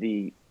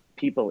the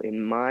people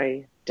in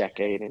my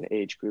decade and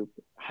age group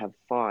have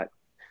fought.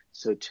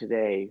 So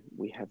today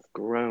we have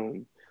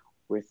grown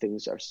where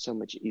things are so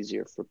much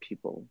easier for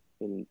people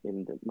in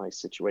my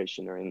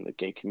situation or in the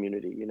gay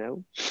community, you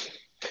know?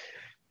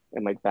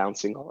 Am I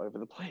bouncing all over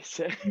the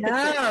place?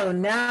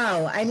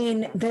 No. I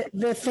mean,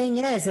 the thing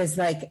is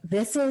like,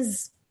 this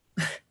is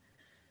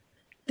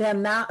the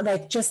amount,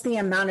 like just the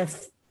amount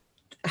of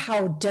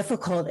how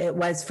difficult it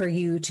was for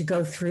you to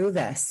go through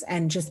this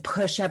and just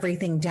push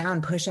everything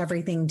down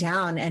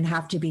and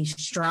have to be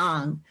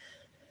strong.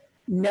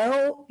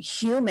 No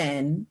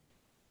human,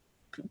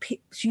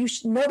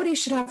 nobody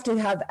should have to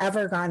have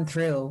ever gone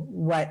through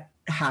what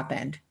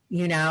happened,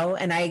 you know?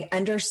 And I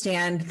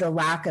understand the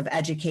lack of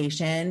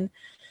education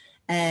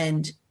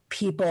and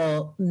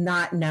people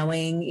not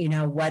knowing, you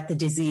know, what the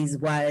disease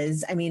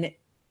was. I mean,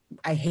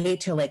 I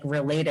hate to like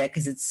relate it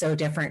because it's so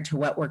different to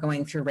what we're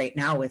going through right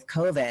now with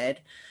COVID,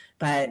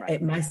 but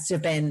It must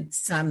have been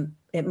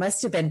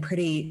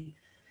pretty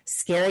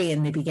scary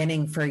in the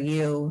beginning for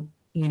you,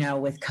 you know,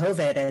 with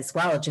COVID as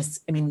well.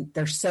 Just, I mean,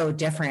 they're so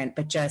different,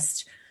 but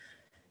just,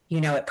 you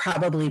know, it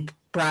probably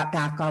brought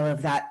back all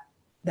of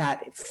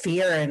that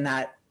fear and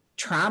that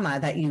trauma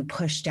that you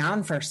pushed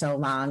down for so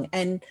long.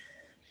 And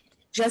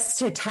just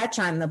to touch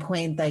on the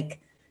point, like,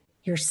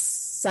 you're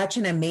such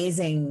an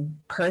amazing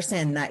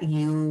person that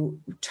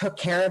you took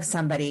care of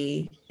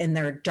somebody in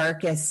their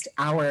darkest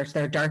hours,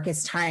 their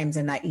darkest times,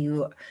 and that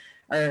you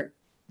are,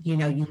 you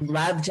know, you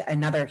loved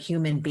another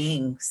human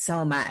being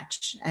so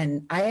much.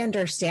 And I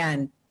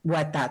understand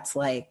what that's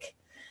like.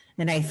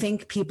 And I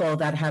think people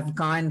that have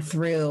gone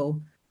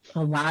through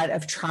a lot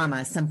of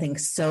trauma, something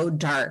so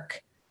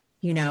dark,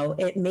 you know,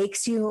 it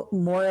makes you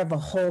more of a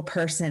whole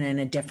person in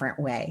a different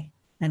way.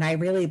 And I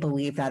really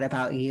believe that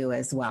about you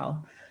as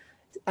well.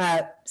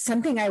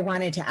 Something I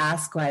wanted to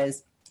ask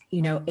was,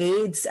 you know,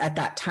 AIDS at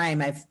that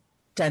time, I've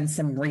done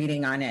some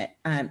reading on it,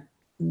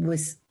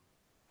 was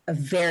a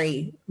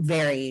very,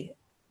 very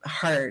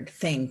hard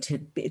thing to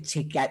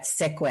get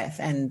sick with,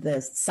 and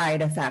the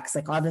side effects,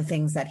 like all the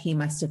things that he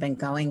must have been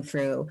going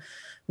through.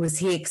 Was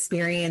he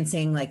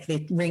experiencing like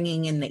the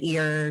ringing in the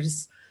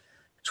ears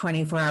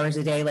 24 hours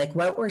a day? Like,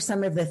 what were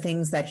some of the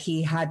things that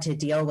he had to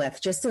deal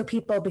with? Just so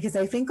people, because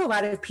I think a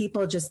lot of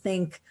people just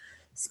think,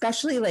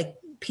 especially like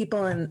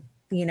people in,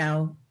 you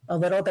know, a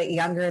little bit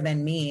younger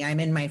than me, I'm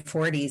in my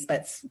 40s,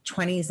 but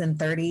 20s and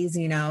 30s,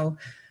 you know,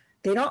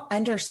 they don't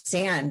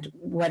understand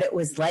what it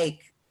was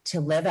like to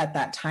live at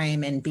that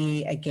time and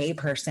be a gay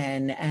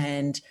person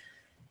and,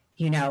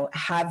 you know,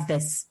 have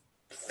this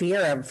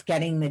fear of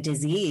getting the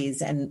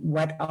disease and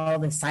what all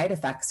the side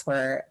effects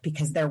were,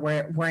 because there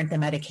weren't the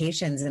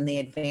medications and the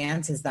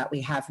advances that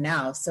we have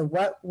now. So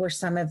what were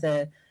some of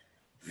the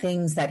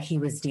things that he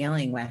was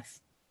dealing with?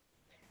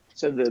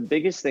 So the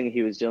biggest thing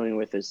he was dealing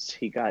with is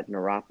he got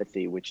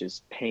neuropathy, which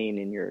is pain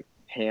in your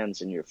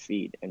hands and your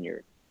feet and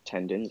your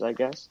tendons, I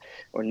guess,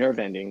 or nerve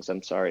endings,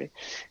 I'm sorry.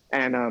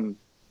 And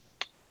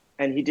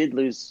he did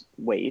lose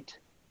weight,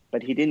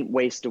 but he didn't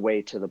waste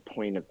away to the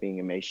point of being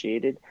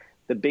emaciated.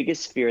 The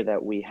biggest fear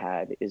that we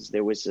had is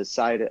there was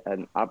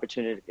an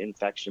opportunity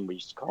infection, we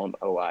used to call them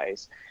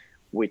OIs,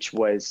 which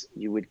was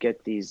you would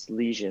get these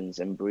lesions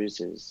and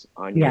bruises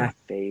on your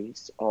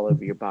face, all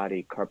over your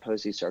body,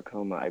 Kaposi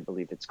sarcoma, I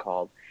believe it's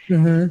called.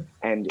 Mm-hmm.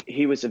 And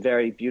he was a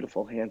very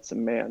beautiful,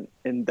 handsome man.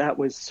 And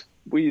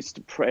we used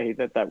to pray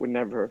that would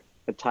never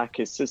attack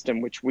his system,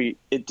 which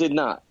it did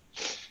not.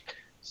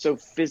 So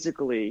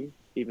physically,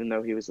 even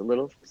though he was a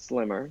little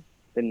slimmer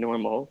than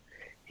normal,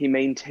 he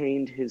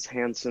maintained his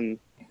handsome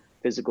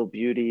physical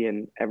beauty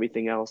and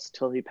everything else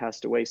till he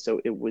passed away. So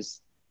it was,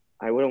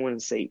 I wouldn't want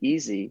to say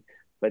easy,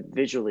 but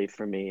visually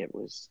for me, it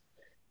was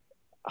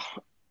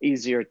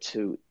easier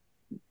to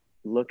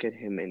look at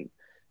him and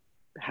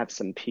have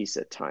some peace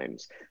at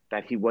times,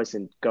 that he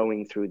wasn't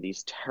going through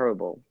these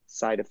terrible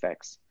side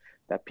effects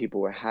that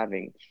people were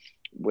having,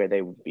 where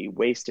they would be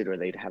wasted, or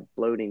they'd have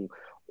bloating,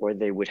 or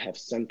they would have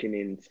sunken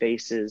in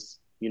faces,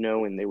 you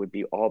know, and they would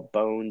be all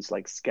bones,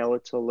 like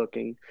skeletal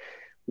looking.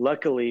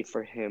 Luckily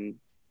for him,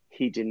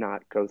 he did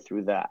not go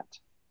through that,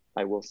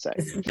 I will say.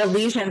 The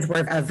lesions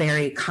were a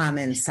very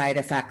common side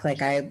effect.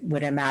 Like I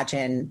would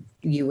imagine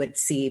you would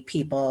see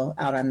people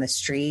out on the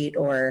street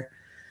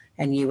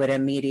and you would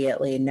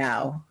immediately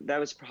know. That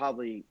was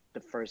probably the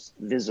first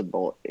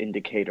visible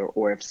indicator,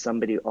 or if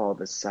somebody all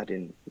of a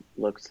sudden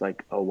looks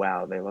like, oh,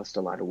 wow, they lost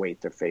a lot of weight,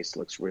 their face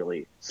looks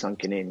really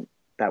sunken in,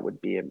 that would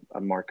be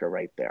a marker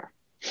right there,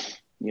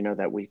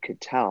 that we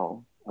could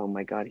tell, oh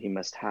my God, he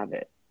must have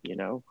it,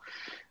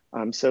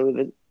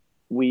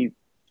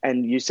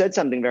 and you said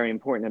something very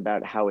important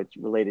about how it's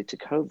related to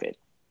COVID,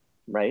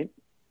 right?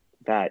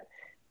 That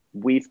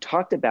we've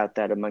talked about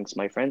that amongst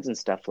my friends and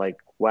stuff, like,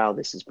 wow,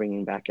 this is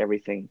bringing back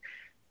everything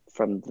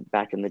from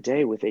back in the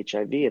day with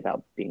HIV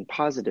about being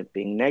positive,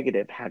 being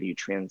negative. How do you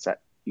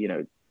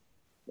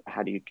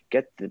how do you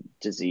get the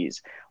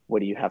disease? What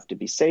do you have to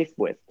be safe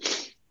with?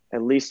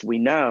 At least we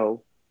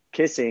know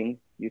kissing,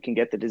 you can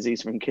get the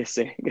disease from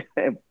kissing.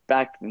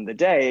 Back in the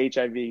day,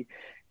 HIV,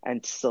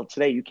 and still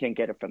today, you can't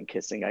get it from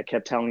kissing. I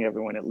kept telling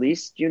everyone, at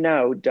least,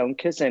 don't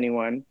kiss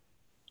anyone,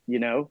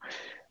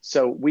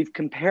 So we've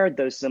compared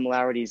those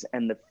similarities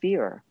and the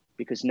fear,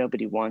 because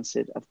nobody wants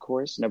it, of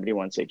course. Nobody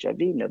wants HIV.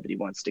 Nobody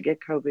wants to get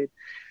COVID.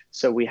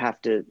 So we have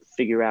to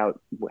figure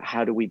out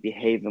how do we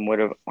behave and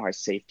what are our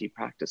safety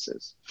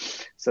practices.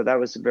 So that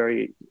was a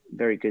very,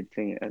 very good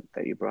thing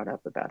that you brought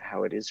up about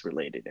how it is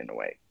related in a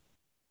way.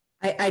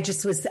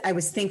 I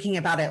was thinking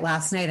about it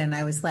last night, and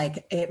I was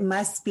like, it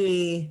must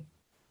be,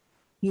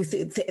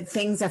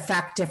 things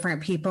affect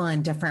different people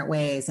in different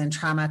ways, and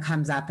trauma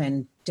comes up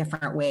in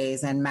different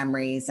ways and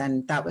memories.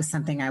 And that was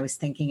something I was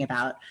thinking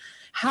about.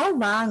 How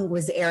long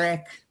was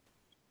Eric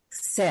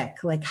sick?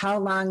 Like, how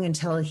long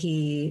until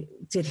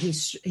did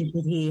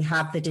he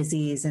have the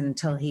disease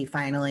until he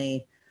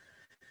finally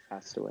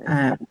passed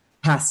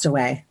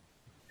away?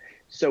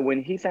 So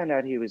when he found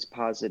out he was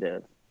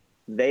positive,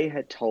 they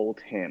had told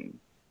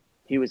him,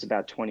 he was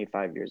about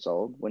 25 years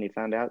old when he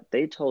found out.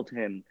 They told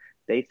him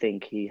they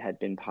think he had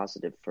been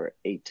positive for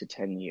 8 to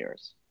 10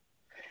 years.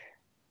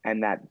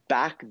 And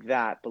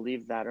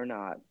believe that or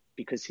not,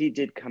 because he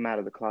did come out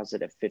of the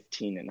closet at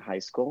 15 in high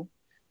school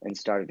and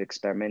started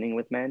experimenting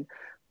with men,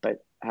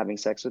 but having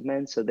sex with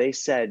men. So they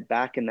said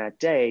back in that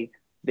day,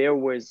 there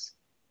was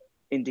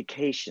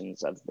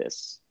indications of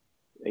this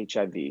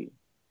HIV,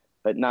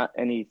 but not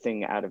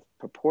anything out of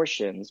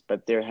proportions,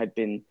 but there had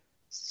been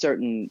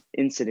certain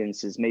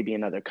incidences, maybe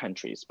in other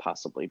countries,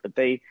 possibly,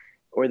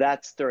 or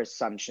that's their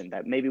assumption,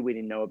 that maybe we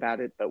didn't know about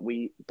it, but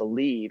we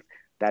believe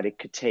that it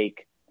could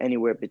take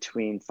anywhere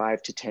between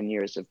 5 to 10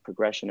 years of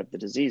progression of the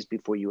disease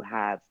before you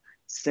have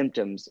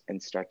symptoms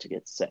and start to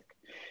get sick.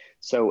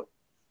 So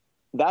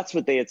that's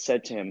what they had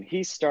said to him.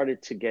 He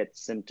started to get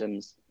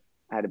symptoms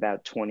at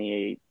about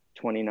 28,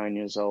 29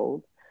 years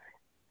old.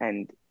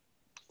 And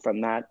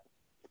from that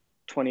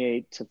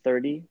 28 to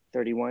 30,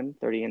 31,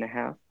 30 and a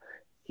half,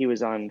 he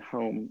was on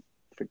home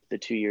for the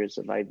 2 years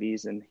of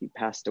IVs, and he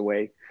passed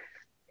away.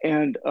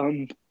 And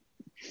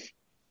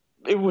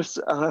it was...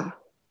 I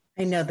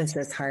know this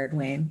is hard,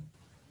 Wayne.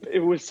 It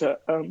was,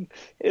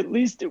 at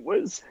least it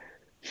was,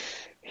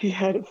 he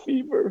had a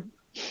fever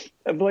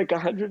of like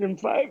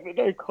 105, and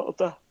I called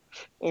the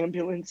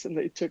ambulance and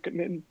they took him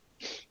in.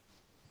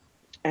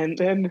 And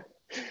then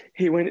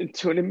he went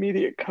into an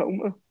immediate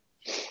coma.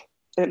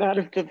 And out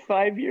of the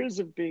 5 years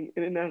of being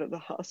in and out of the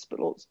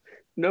hospitals,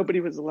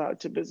 nobody was allowed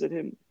to visit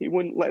him. He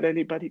wouldn't let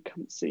anybody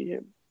come see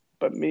him,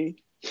 but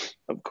me,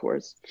 of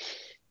course.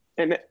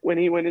 And when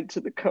he went into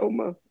the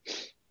coma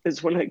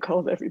is when I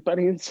called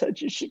everybody and said,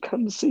 you should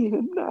come see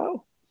him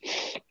now.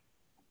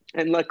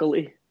 And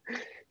luckily,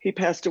 he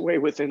passed away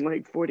within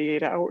like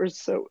 48 hours.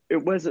 So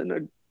it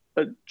wasn't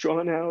a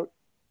drawn out,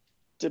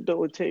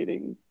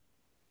 debilitating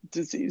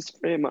disease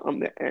for him on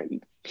the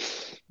end.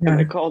 Yeah. And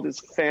I called his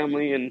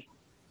family and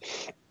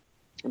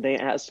they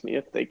asked me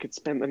if they could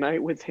spend the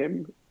night with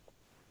him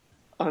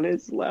on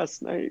his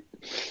last night.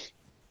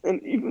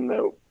 And even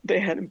though they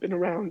hadn't been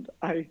around,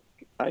 I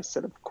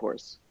said, of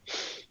course.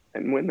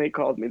 And when they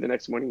called me the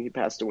next morning, he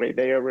passed away.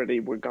 They already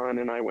were gone,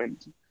 and I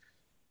went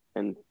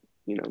and,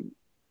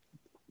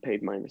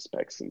 paid my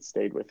respects and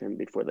stayed with him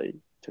before they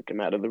took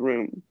him out of the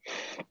room.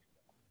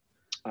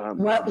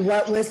 What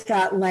was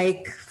that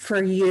like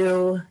for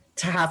you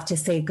to have to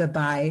say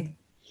goodbye?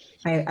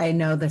 I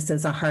know this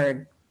is a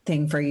hard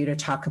thing for you to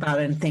talk about,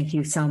 and thank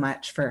you so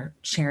much for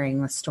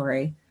sharing the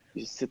story.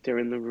 You sit there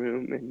in the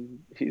room, and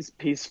he's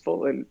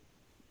peaceful and,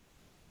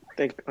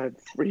 thank God,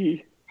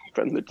 free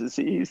from the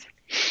disease,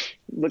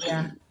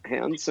 looking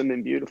handsome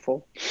and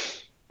beautiful.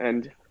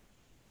 And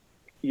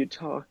you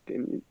talk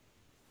and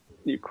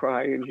you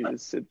cry and you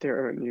just sit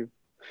there and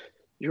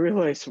you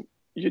realize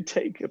you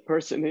take a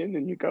person in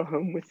and you go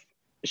home with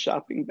a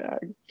shopping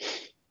bag.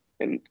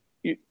 And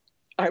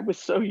I was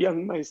so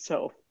young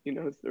myself,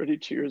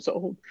 32 years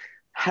old,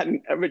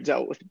 hadn't ever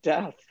dealt with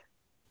death.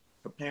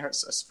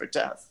 Prepares us for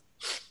death,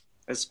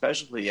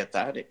 especially at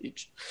that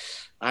age.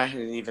 I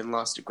hadn't even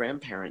lost a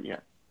grandparent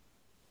yet.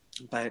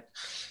 But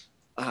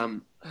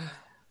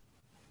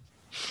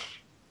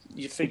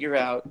you figure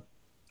out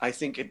I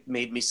think it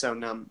made me so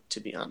numb, to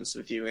be honest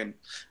with you. And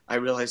I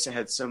realized I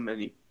had so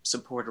many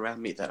support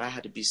around me that I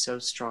had to be so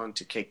strong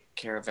to take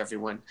care of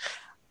everyone.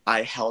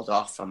 I held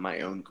off on my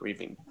own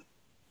grieving.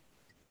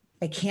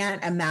 I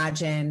can't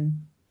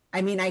imagine.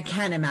 I mean, I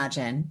can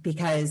imagine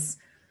because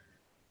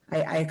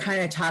I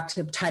kind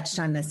of touched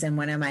on this in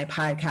one of my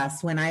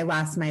podcasts. When I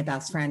lost my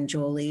best friend,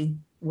 Julie,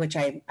 which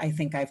I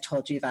think I've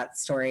told you that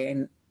story,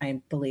 and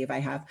I believe I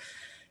have.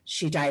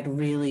 She died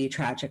really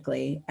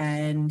tragically.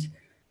 And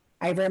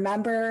I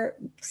remember,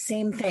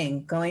 same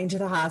thing, going to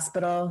the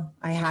hospital.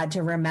 I had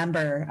to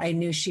remember, I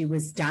knew she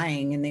was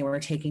dying and they were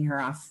taking her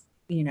off,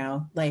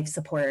 life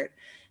support.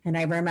 And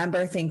I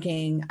remember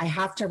thinking, I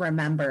have to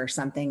remember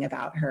something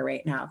about her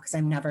right now because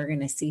I'm never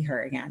going to see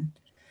her again.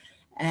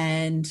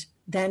 And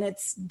then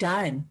it's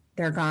done.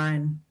 They're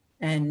gone.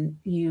 And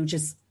you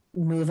just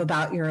move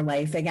about your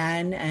life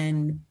again.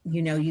 And,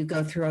 you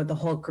go through the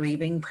whole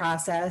grieving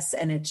process,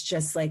 and it's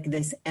just like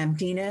this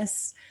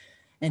emptiness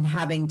and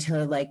having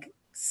to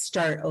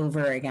start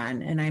over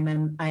again. And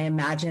I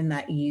imagine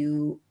that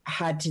you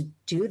had to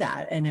do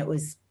that. And it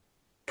was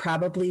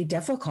probably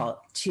difficult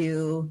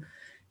to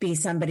be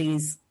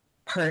somebody's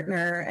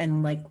partner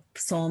and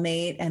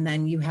soulmate, and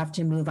then you have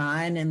to move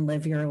on and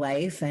live your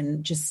life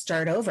and just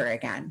start over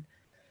again.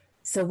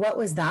 So what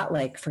was that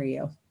like for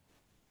you?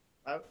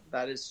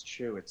 That is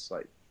true. It's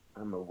like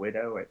I'm a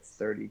widow at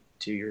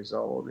 32 years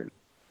old, and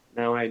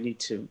now I need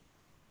to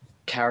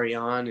carry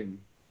on. And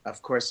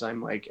of course,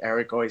 I'm like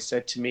Eric always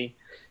said to me,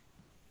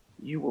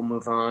 you will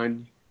move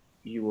on,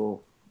 you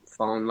will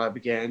fall in love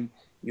again,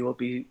 you will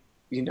be,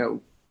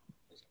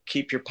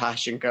 keep your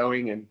passion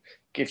going, and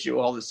gives you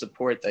all the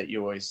support that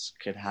you always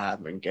could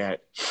have and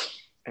get.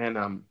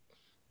 And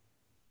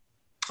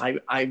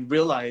I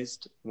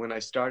realized when I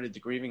started the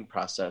grieving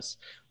process,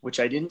 which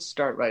I didn't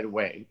start right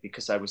away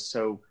because I was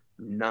so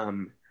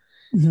numb,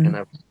 mm-hmm. and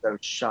I was so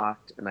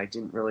shocked, and I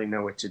didn't really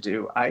know what to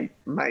do.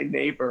 My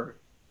neighbor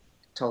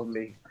told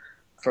me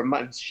for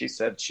months, she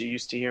said she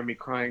used to hear me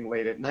crying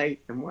late at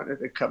night and wanted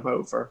to come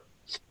over,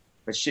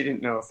 but she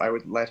didn't know if I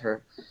would let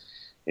her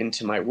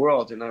into my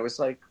world. And I was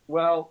like,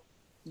 well,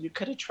 you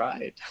could have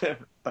tried,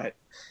 but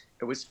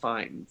it was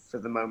fine for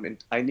the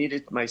moment. I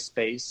needed my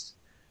space.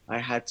 I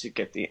had to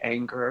get the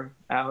anger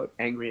out,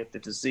 angry at the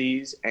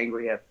disease,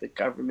 angry at the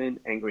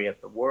government, angry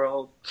at the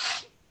world,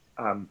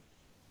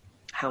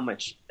 how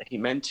much he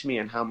meant to me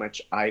and how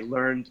much I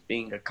learned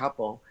being a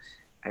couple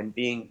and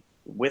being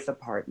with a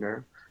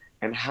partner,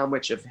 and how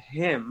much of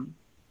him,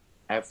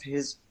 of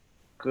his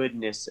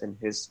goodness and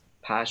his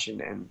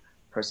passion and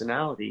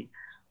personality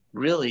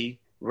really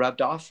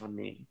rubbed off on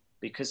me.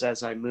 Because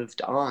as I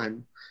moved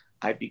on,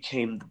 I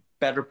became the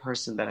better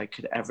person that I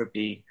could ever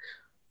be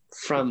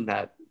from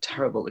that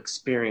terrible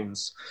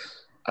experience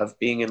of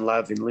being in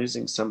love and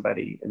losing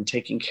somebody and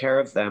taking care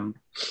of them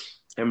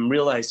and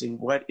realizing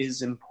what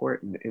is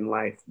important in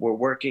life. We're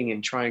working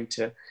and trying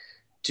to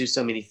do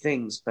so many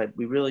things, but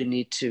we really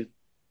need to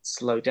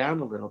slow down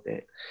a little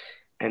bit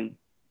and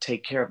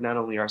take care of not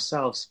only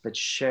ourselves, but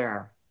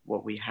share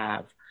what we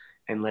have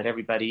and let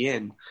everybody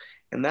in.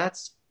 And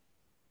that's,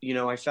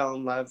 I fell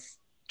in love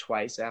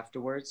twice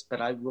afterwards,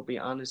 but I will be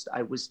honest,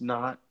 I was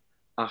not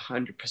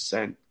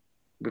 100%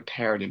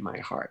 repaired in my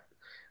heart.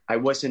 I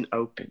wasn't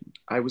open.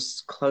 I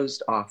was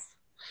closed off.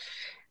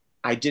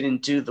 I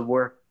didn't do the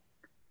work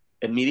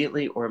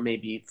immediately or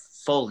maybe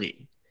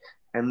fully.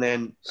 And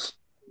then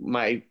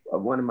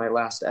one of my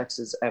last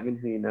exes, Evan,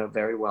 who you know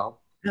very well.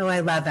 Oh,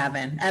 I love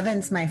Evan.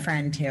 Evan's my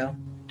friend too.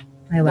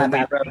 I love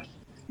Evan.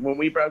 When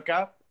we broke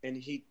up and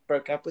he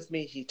broke up with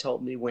me, he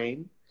told me,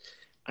 Wayne,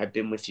 I've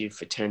been with you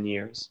for 10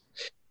 years.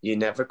 You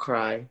never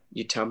cry.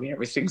 You tell me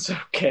everything's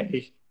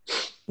okay.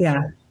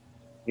 Yeah.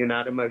 You're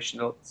not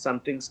emotional.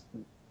 Something's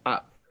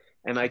up.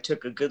 And I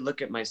took a good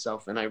look at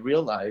myself and I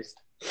realized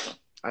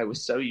I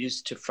was so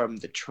used to, from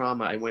the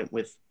trauma I went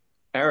with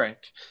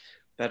Eric,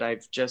 that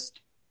I've just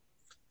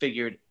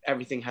figured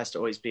everything has to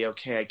always be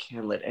okay. I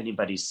can't let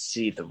anybody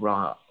see the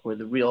raw or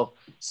the real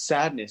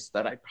sadness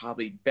that I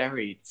probably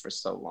buried for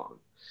so long.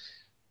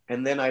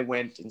 And then I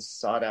went and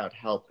sought out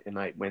help, and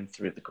I went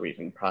through the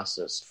grieving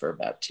process for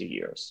about 2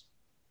 years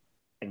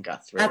and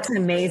got through it. That's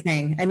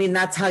amazing. I mean,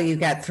 that's how you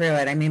get through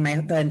it. I mean,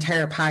 the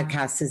entire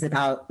podcast is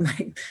about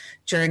my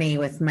journey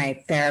with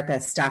my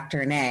therapist,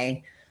 Dr.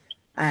 Nay,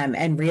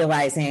 and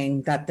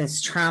realizing that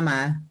this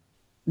trauma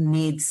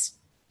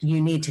you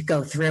need to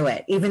go through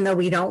it, even though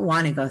we don't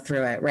want to go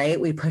through it, right?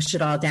 We push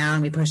it all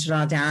down.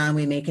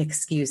 We make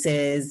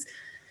excuses.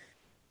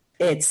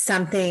 It's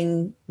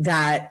something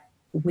that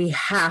we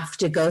have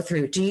to go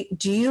through.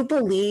 Do you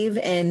believe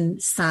in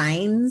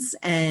signs,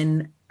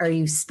 and are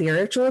you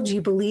spiritual? Do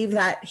you believe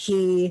that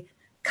he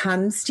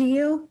comes to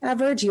you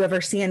ever? Do you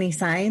ever see any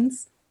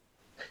signs?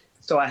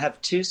 So I have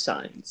 2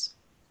 signs.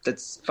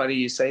 That's funny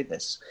you say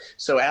this.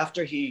 So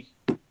after he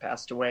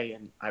passed away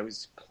and I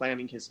was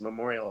planning his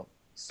memorial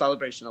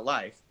celebration of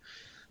life,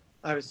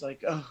 I was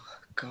like, oh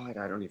God,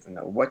 I don't even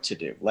know what to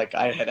do. Like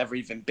I had ever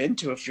even been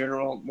to a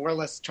funeral, more or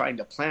less trying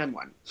to plan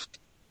one.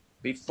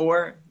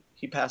 Before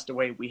he passed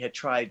away, we had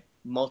tried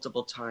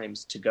multiple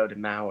times to go to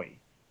Maui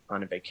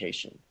on a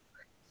vacation.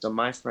 So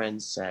my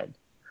friends said,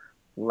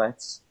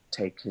 let's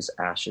take his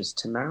ashes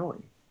to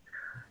Maui.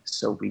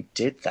 So we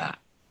did that.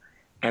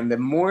 And the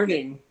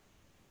morning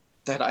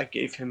that I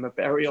gave him a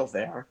burial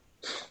there,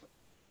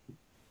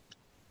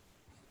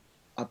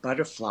 a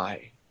butterfly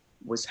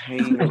was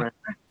hanging around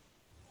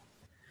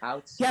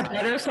outside. Yeah,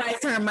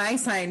 butterflies are my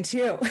sign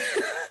too.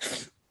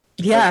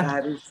 Yeah. But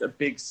that is a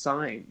big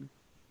sign.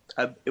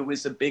 It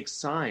was a big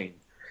sign.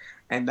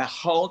 And the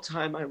whole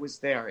time I was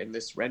there in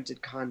this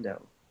rented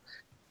condo,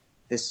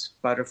 this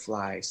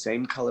butterfly,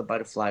 same color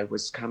butterfly,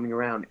 was coming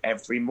around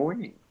every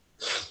morning.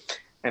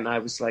 And I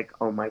was like,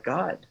 oh my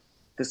God,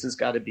 this has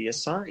got to be a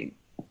sign.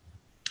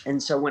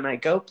 And so when I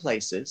go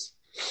places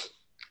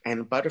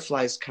and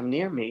butterflies come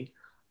near me,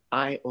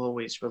 I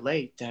always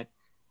relate that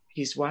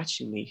he's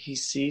watching me, he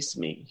sees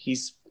me,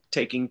 he's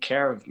taking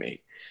care of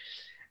me.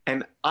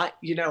 And I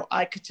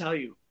could tell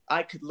you,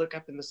 I could look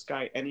up in the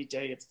sky any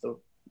day of the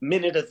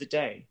minute of the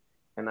day,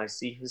 and I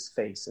see his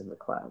face in the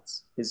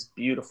clouds, his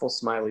beautiful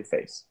smiley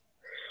face.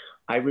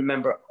 I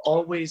remember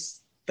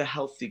always the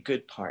healthy,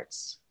 good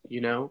parts,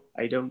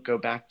 I don't go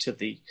back to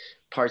the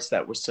parts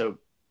that were so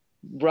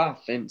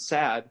rough and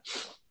sad,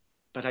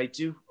 but I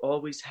do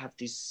always have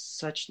these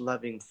such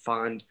loving,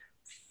 fond,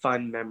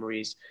 fun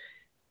memories,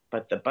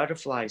 but the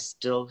butterfly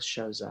still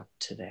shows up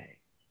today.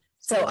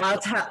 So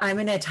I'm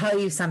going to tell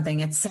you something.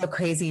 It's so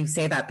crazy you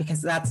say that,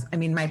 because my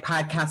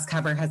podcast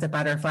cover has a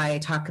butterfly. I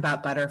talk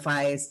about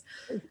butterflies.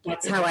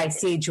 That's how I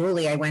see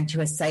Julie. I went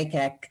to a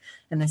psychic,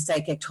 and the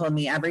psychic told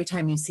me every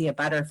time you see a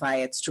butterfly,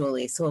 it's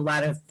Julie. So a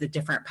lot of the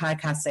different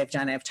podcasts I've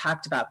done, I've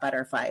talked about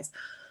butterflies.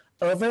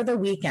 Over the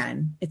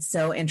weekend, it's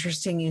so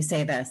interesting you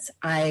say this.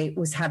 I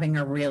was having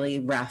a really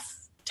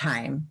rough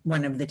time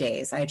one of the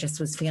days. I just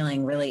was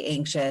feeling really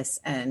anxious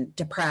and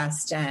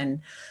depressed,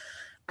 and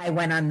I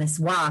went on this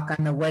walk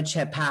on the wood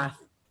chip path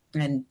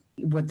and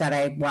that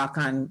I walk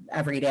on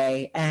every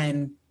day.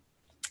 And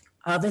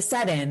all of a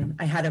sudden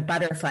I had a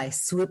butterfly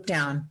swoop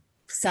down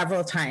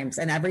several times.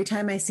 And every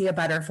time I see a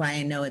butterfly,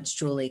 I know it's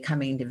Julie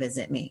coming to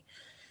visit me.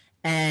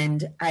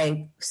 And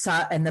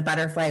the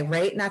butterfly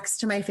right next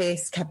to my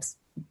face kept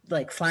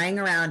like flying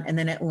around, and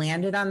then it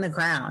landed on the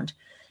ground.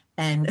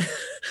 And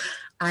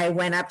I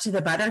went up to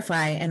the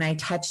butterfly and I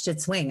touched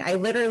its wing. I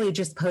literally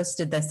just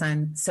posted this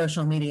on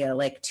social media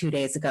like 2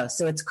 days ago.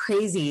 So it's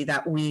crazy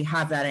that we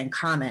have that in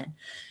common.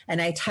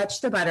 And I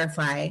touched the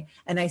butterfly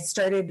and I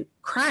started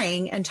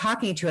crying and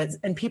talking to it.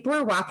 And people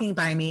were walking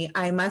by me.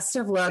 I must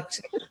have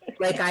looked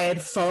like I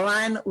had full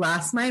on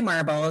lost my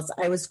marbles.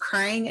 I was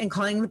crying and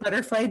calling the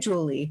butterfly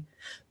Julie.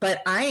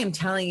 But I am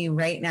telling you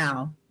right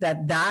now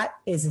that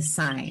is a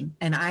sign.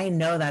 And I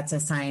know that's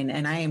a sign.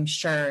 And I am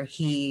sure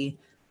he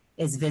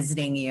is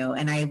visiting you.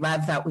 And I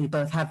love that we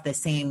both have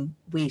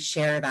we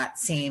share that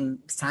same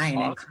sign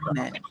in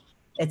common.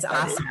 It's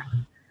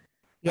awesome.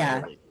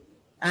 Yeah.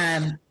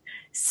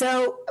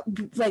 So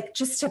like,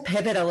 just to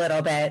pivot a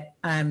little bit,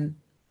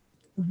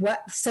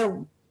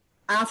 so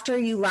after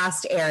you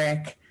lost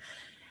Eric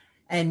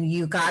and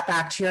you got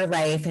back to your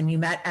life and you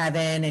met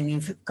Evan and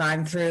you've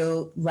gone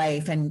through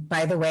life. And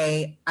by the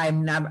way,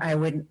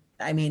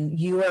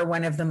 you are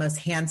one of the most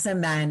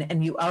handsome men,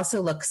 and you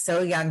also look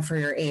so young for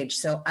your age.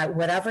 So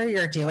whatever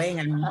you're doing,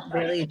 I'm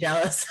really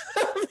jealous.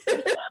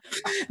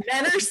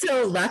 Men are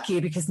so lucky,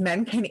 because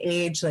men can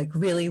age like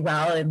really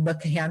well and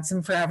look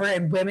handsome forever,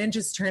 and women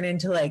just turn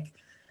into like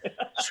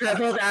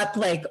shriveled up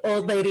like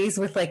old ladies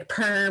with like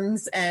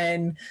perms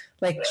and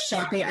like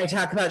shopping. I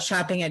talk about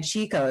shopping at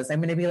Chico's. I'm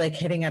going to be like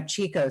hitting up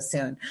Chico's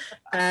soon.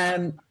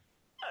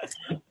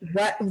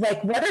 What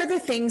are the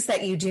things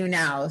that you do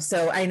now?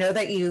 So I know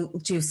that you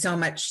do so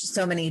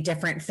many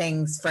different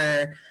things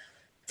for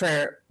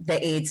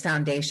the AIDS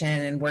Foundation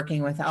and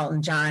working with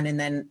Elton John. And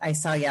then I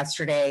saw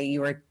yesterday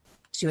you were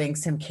doing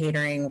some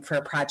catering for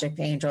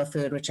Project Angel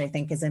Food, which I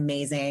think is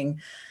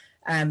amazing.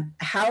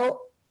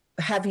 How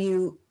have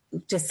you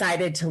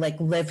decided to like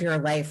live your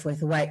life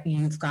with what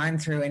you've gone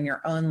through in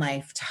your own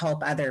life to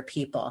help other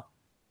people?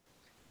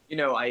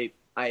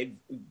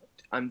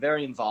 I'm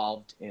very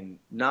involved in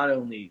not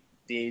only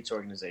the AIDS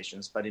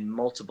organizations, but in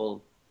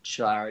multiple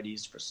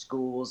charities for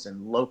schools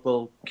and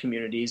local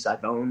communities.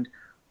 I've owned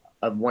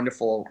a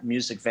wonderful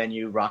music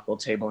venue, Rockwell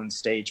Table and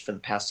Stage, for the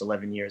past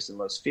 11 years in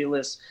Los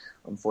Feliz.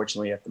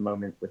 Unfortunately, at the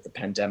moment with the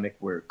pandemic,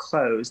 we're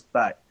closed,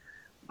 but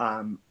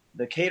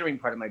the catering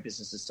part of my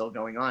business is still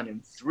going on.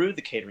 And through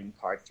the catering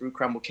part, through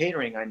Crumble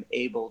Catering, I'm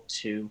able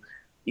to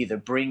either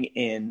bring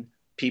in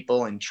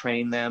people and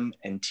train them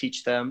and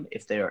teach them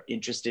if they are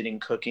interested in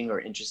cooking or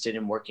interested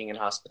in working in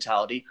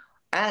hospitality,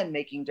 and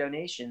making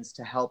donations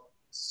to help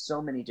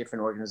so many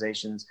different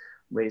organizations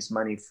raise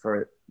money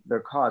for their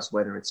cause,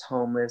 whether it's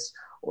homeless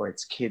or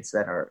it's kids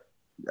that are,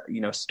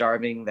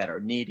 starving, that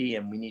are needy.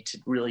 And we need to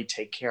really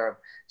take care of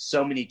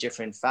so many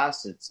different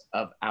facets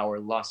of our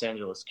Los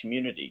Angeles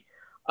community.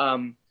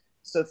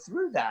 So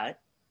through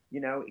that,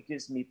 it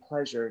gives me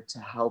pleasure to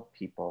help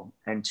people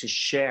and to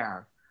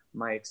share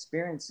my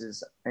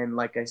experiences. And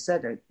like I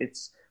said,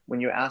 it's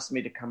when you asked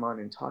me to come on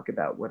and talk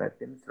about what I've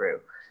been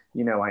through,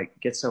 I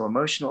get so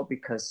emotional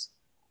because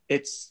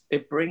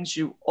it brings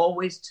you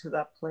always to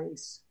that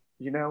place.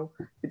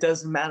 It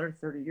doesn't matter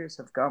 30 years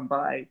have gone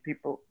by.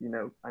 People,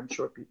 I'm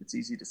sure it's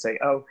easy to say,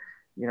 oh,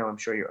 I'm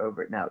sure you're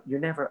over it now. You're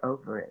never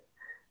over it.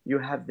 You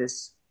have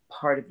this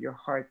part of your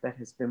heart that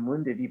has been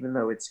wounded, even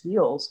though it's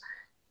heals.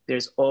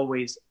 There's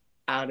always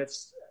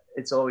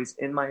it's always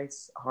in my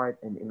heart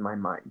and in my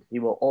mind. He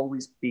will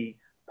always be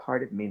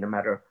part of me, no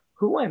matter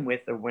who I'm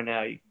with or when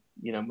I,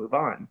 move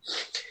on.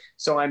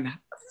 So I'm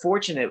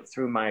fortunate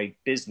through my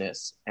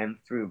business and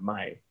through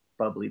my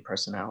bubbly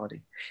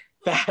personality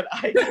that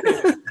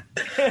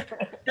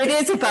it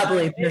is a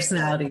bubbly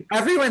personality.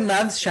 Everyone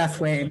loves Chef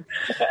Wayne.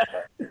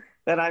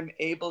 That I'm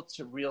able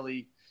to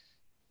really,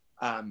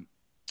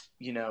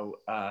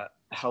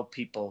 help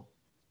people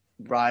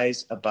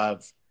rise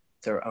above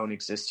their own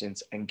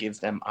existence and give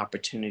them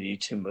opportunity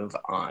to move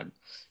on,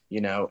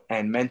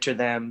 and mentor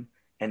them.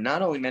 And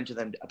not only mentor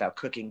them about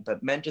cooking,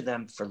 but mentor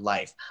them for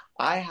life.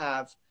 I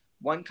have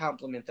one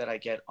compliment that I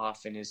get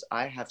often is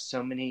I have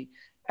so many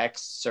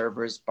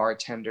ex-servers,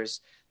 bartenders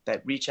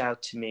that reach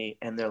out to me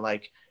and they're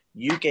like,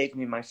 you gave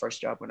me my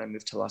first job when I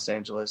moved to Los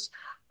Angeles.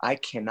 I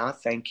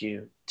cannot thank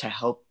you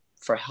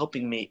for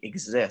helping me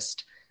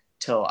exist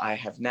till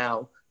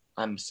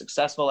I'm a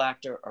successful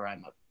actor, or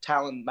I'm a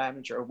talent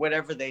manager, or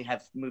whatever they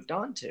have moved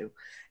on to.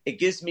 It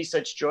gives me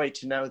such joy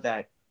to know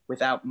that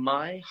without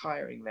my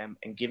hiring them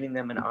and giving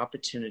them an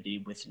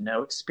opportunity with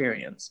no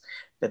experience,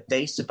 that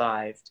they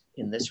survived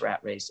in this rat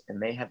race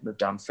and they have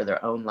moved on for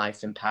their own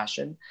life and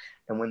passion.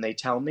 And when they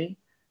tell me,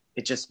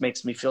 it just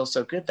makes me feel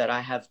so good that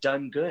I have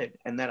done good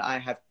and that I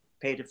have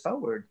paid it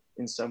forward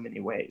in so many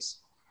ways.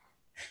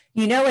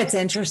 What's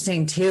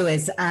interesting too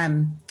is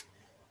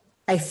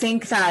I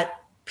think that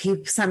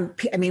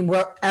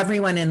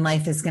everyone in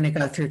life is going to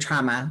go through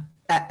trauma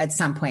at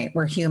some point.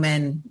 We're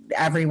human.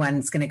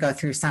 Everyone's going to go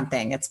through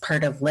something. It's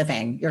part of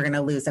living. You're going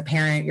to lose a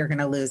parent. You're going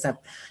to lose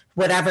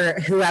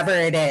whoever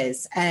it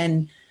is.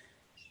 And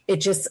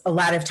it just a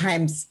lot of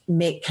times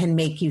can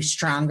make you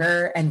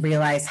stronger and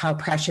realize how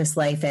precious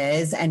life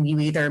is. And you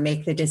either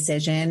make the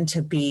decision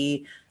to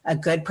be a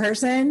good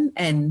person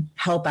and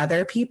help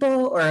other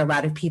people, or a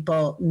lot of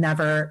people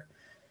never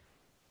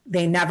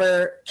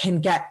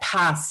can get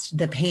past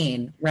the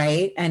pain,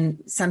 right?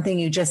 And something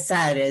you just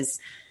said is,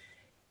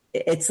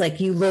 it's like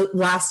you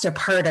lost a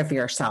part of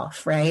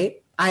yourself,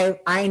 right?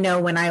 I know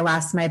when I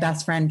lost my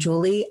best friend,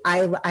 Julie,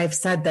 I've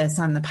said this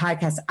on the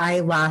podcast, I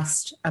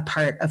lost a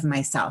part of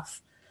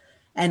myself.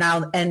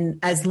 And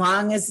as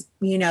long as,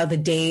 the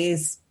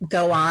days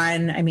go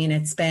on,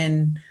 it's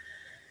been,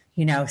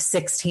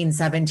 16,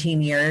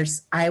 17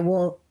 years, I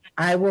will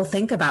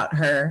think about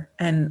her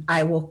and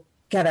I will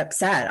get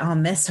upset. I'll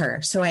miss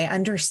her. So I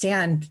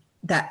understand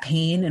that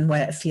pain and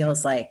what it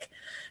feels like.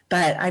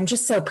 But I'm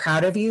just so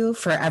proud of you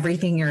for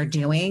everything you're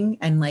doing.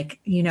 And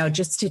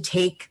just to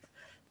take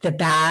the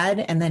bad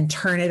and then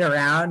turn it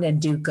around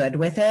and do good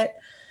with it.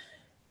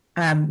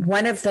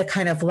 One of the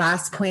kind of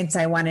last points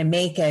I want to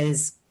make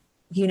is,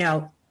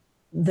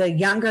 the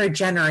younger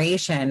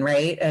generation,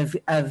 right,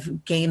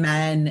 of gay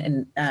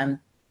men, and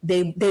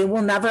they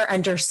will never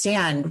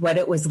understand what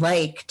it was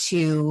like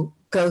to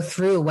go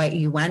through what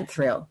you went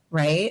through,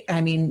 right?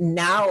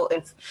 Now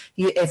if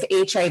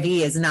HIV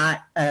is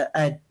not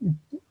a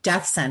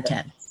death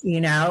sentence,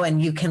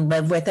 and you can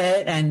live with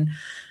it. And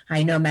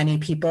I know many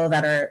people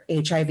that are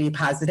HIV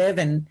positive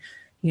and,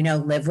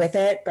 live with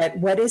it. But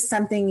what is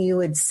something you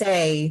would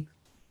say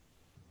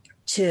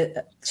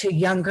to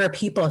younger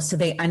people so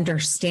they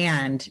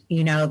understand,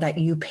 that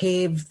you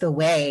paved the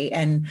way?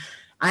 And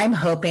I'm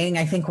hoping,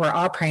 I think we're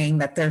all praying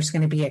that there's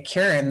going to be a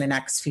cure in the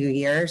next few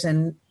years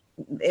and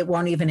it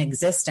won't even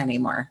exist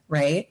anymore,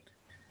 right?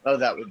 Oh,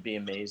 that would be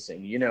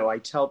amazing. I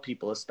tell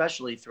people,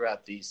 especially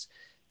throughout the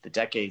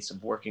decades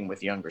of working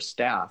with younger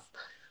staff,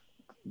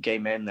 gay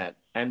men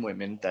and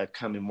women that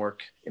come and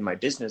work in my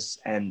business.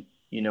 And,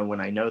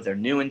 when I know they're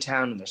new in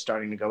town and they're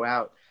starting to go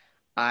out,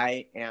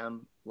 I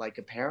am like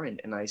a parent.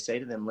 And I say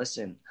to them,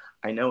 listen,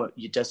 I know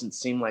it doesn't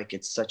seem like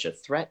it's such a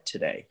threat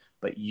today,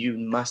 but you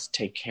must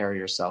take care of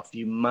yourself.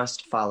 You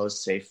must follow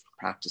safe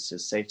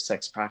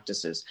sex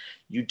practices.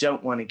 You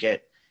don't want to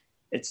get,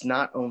 it's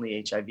not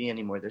only HIV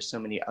anymore. There's so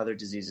many other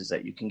diseases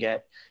that you can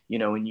get,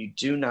 and you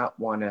do not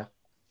want to,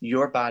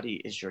 your body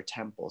is your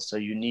temple. So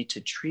you need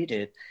to treat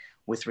it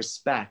with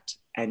respect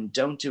and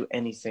don't do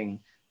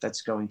anything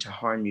that's going to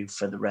harm you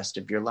for the rest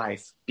of your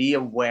life. Be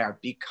aware,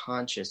 be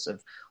conscious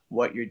of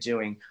what you're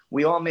doing.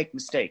 We all make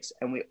mistakes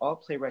and we all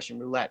play Russian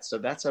roulette. So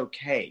that's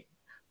okay.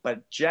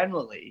 But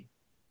generally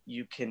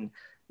you can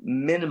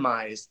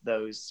minimize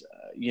those,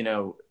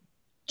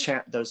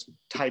 those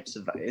types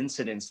of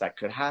incidents that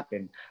could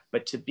happen,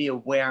 but to be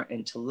aware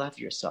and to love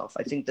yourself.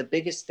 I think the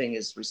biggest thing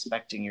is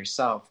respecting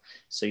yourself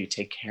so you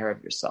take care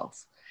of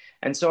yourself.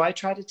 And so I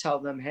try to tell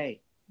them,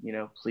 hey,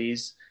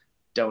 please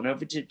don't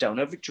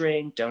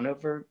overdrink, don't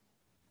overdo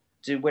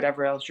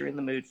whatever else you're in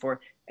the mood for.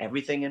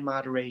 Everything in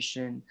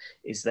moderation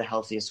is the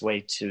healthiest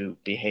way to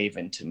behave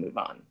and to move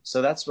on.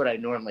 So that's what I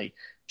normally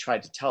try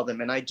to tell them.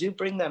 And I do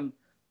bring them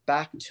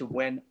back to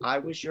when I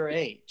was your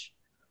age.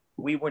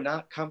 we were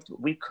not comfortable.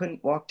 We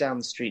couldn't walk down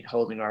the street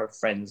holding our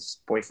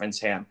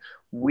boyfriend's hand.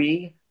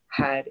 We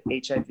had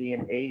HIV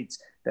and AIDS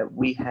that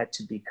we had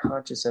to be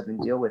conscious of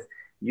and deal with.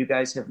 You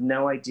guys have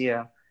no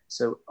idea.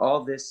 So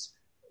all this,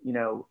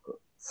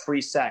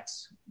 free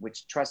sex,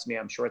 which, trust me,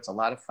 I'm sure it's a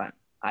lot of fun.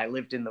 I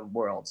lived in the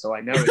world, so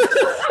I know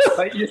it.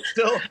 But you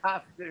still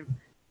have to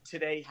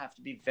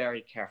be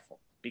very careful,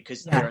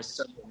 because there are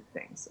so many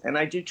things. And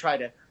I do try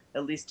to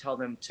at least tell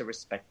them to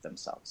respect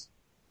themselves.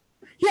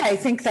 Yeah, I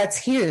think that's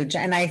huge.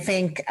 And I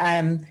think,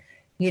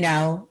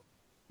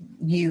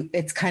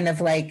 it's kind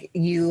of like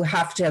they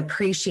have to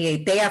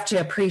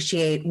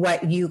appreciate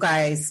what you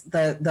guys,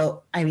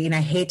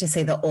 I hate to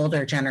say the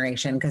older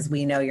generation, because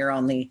we know you're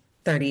only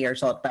 30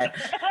 years old, but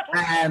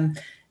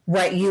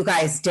what you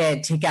guys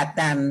did to get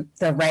them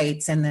the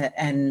rights and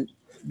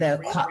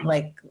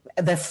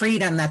the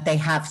freedom that they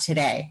have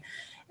today.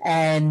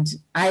 And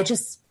I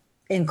just,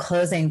 in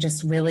closing,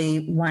 just really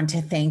want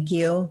to thank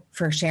you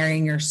for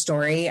sharing your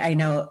story. I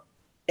know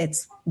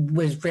it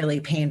was really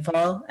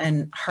painful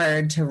and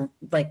hard to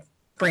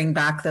bring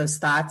back those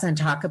thoughts and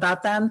talk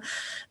about them.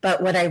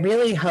 But what I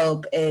really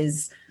hope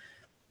is,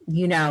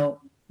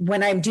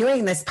 when I'm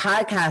doing this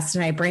podcast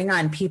and I bring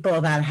on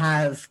people that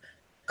have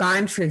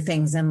gone through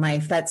things in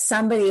life, that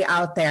somebody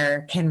out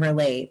there can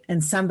relate,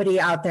 and somebody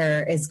out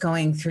there is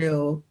going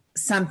through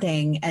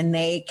something, and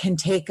they can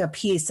take a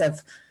piece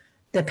of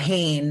the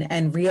pain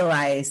and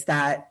realize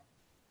that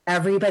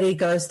everybody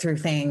goes through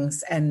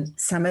things, and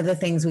some of the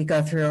things we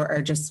go through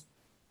are just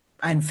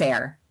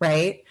unfair,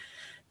 right?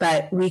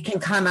 But we can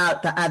come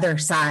out the other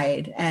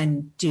side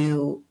and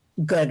do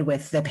good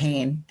with the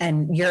pain.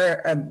 And you're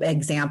an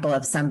example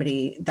of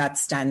somebody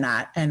that's done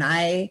that. And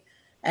I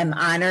am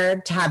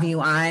honored to have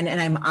you on,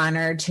 and I'm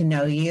honored to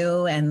know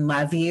you and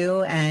love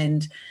you.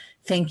 And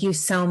thank you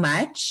so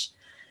much.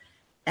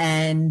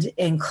 And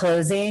in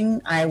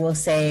closing, I will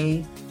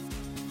say,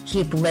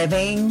 keep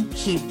living,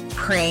 keep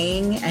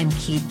praying, and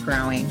keep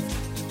growing.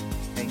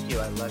 Thank you.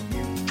 I love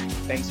you.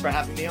 Thanks for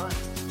having me on.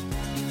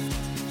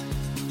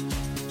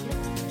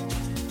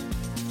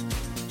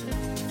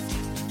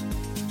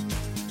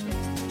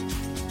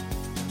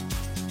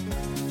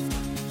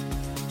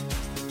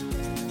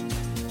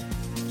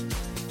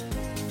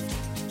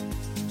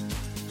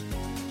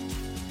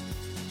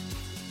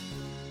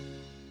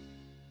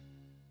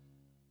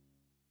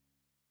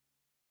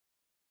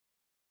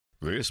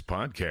 This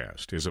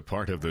podcast is a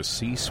part of the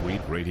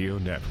C-Suite Radio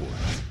Network.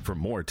 For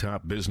more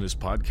top business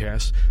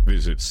podcasts,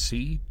 visit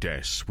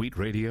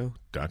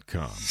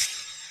c-suiteradio.com.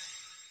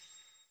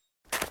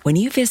 When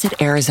you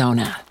visit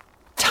Arizona,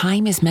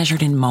 time is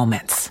measured in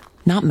moments,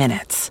 not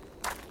minutes.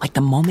 Like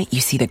the moment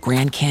you see the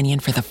Grand Canyon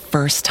for the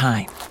first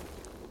time.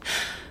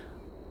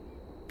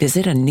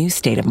 Visit a new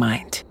state of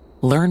mind.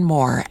 Learn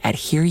more at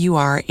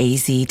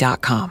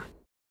hereyouareaz.com.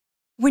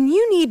 When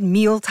you need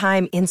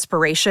mealtime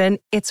inspiration,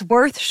 it's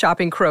worth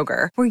shopping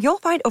Kroger, where you'll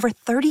find over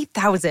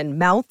 30,000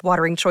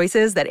 mouth-watering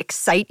choices that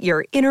excite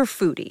your inner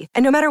foodie.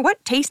 And no matter what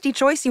tasty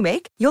choice you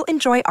make, you'll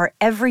enjoy our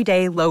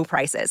everyday low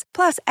prices,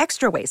 plus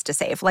extra ways to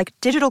save, like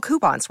digital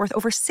coupons worth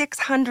over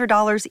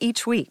 $600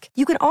 each week.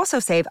 You can also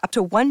save up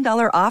to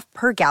 $1 off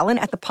per gallon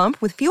at the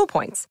pump with fuel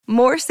points.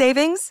 More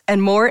savings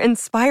and more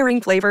inspiring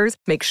flavors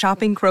make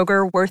shopping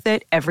Kroger worth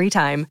it every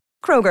time.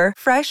 Kroger,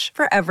 fresh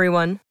for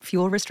everyone.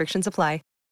 Fuel restrictions apply.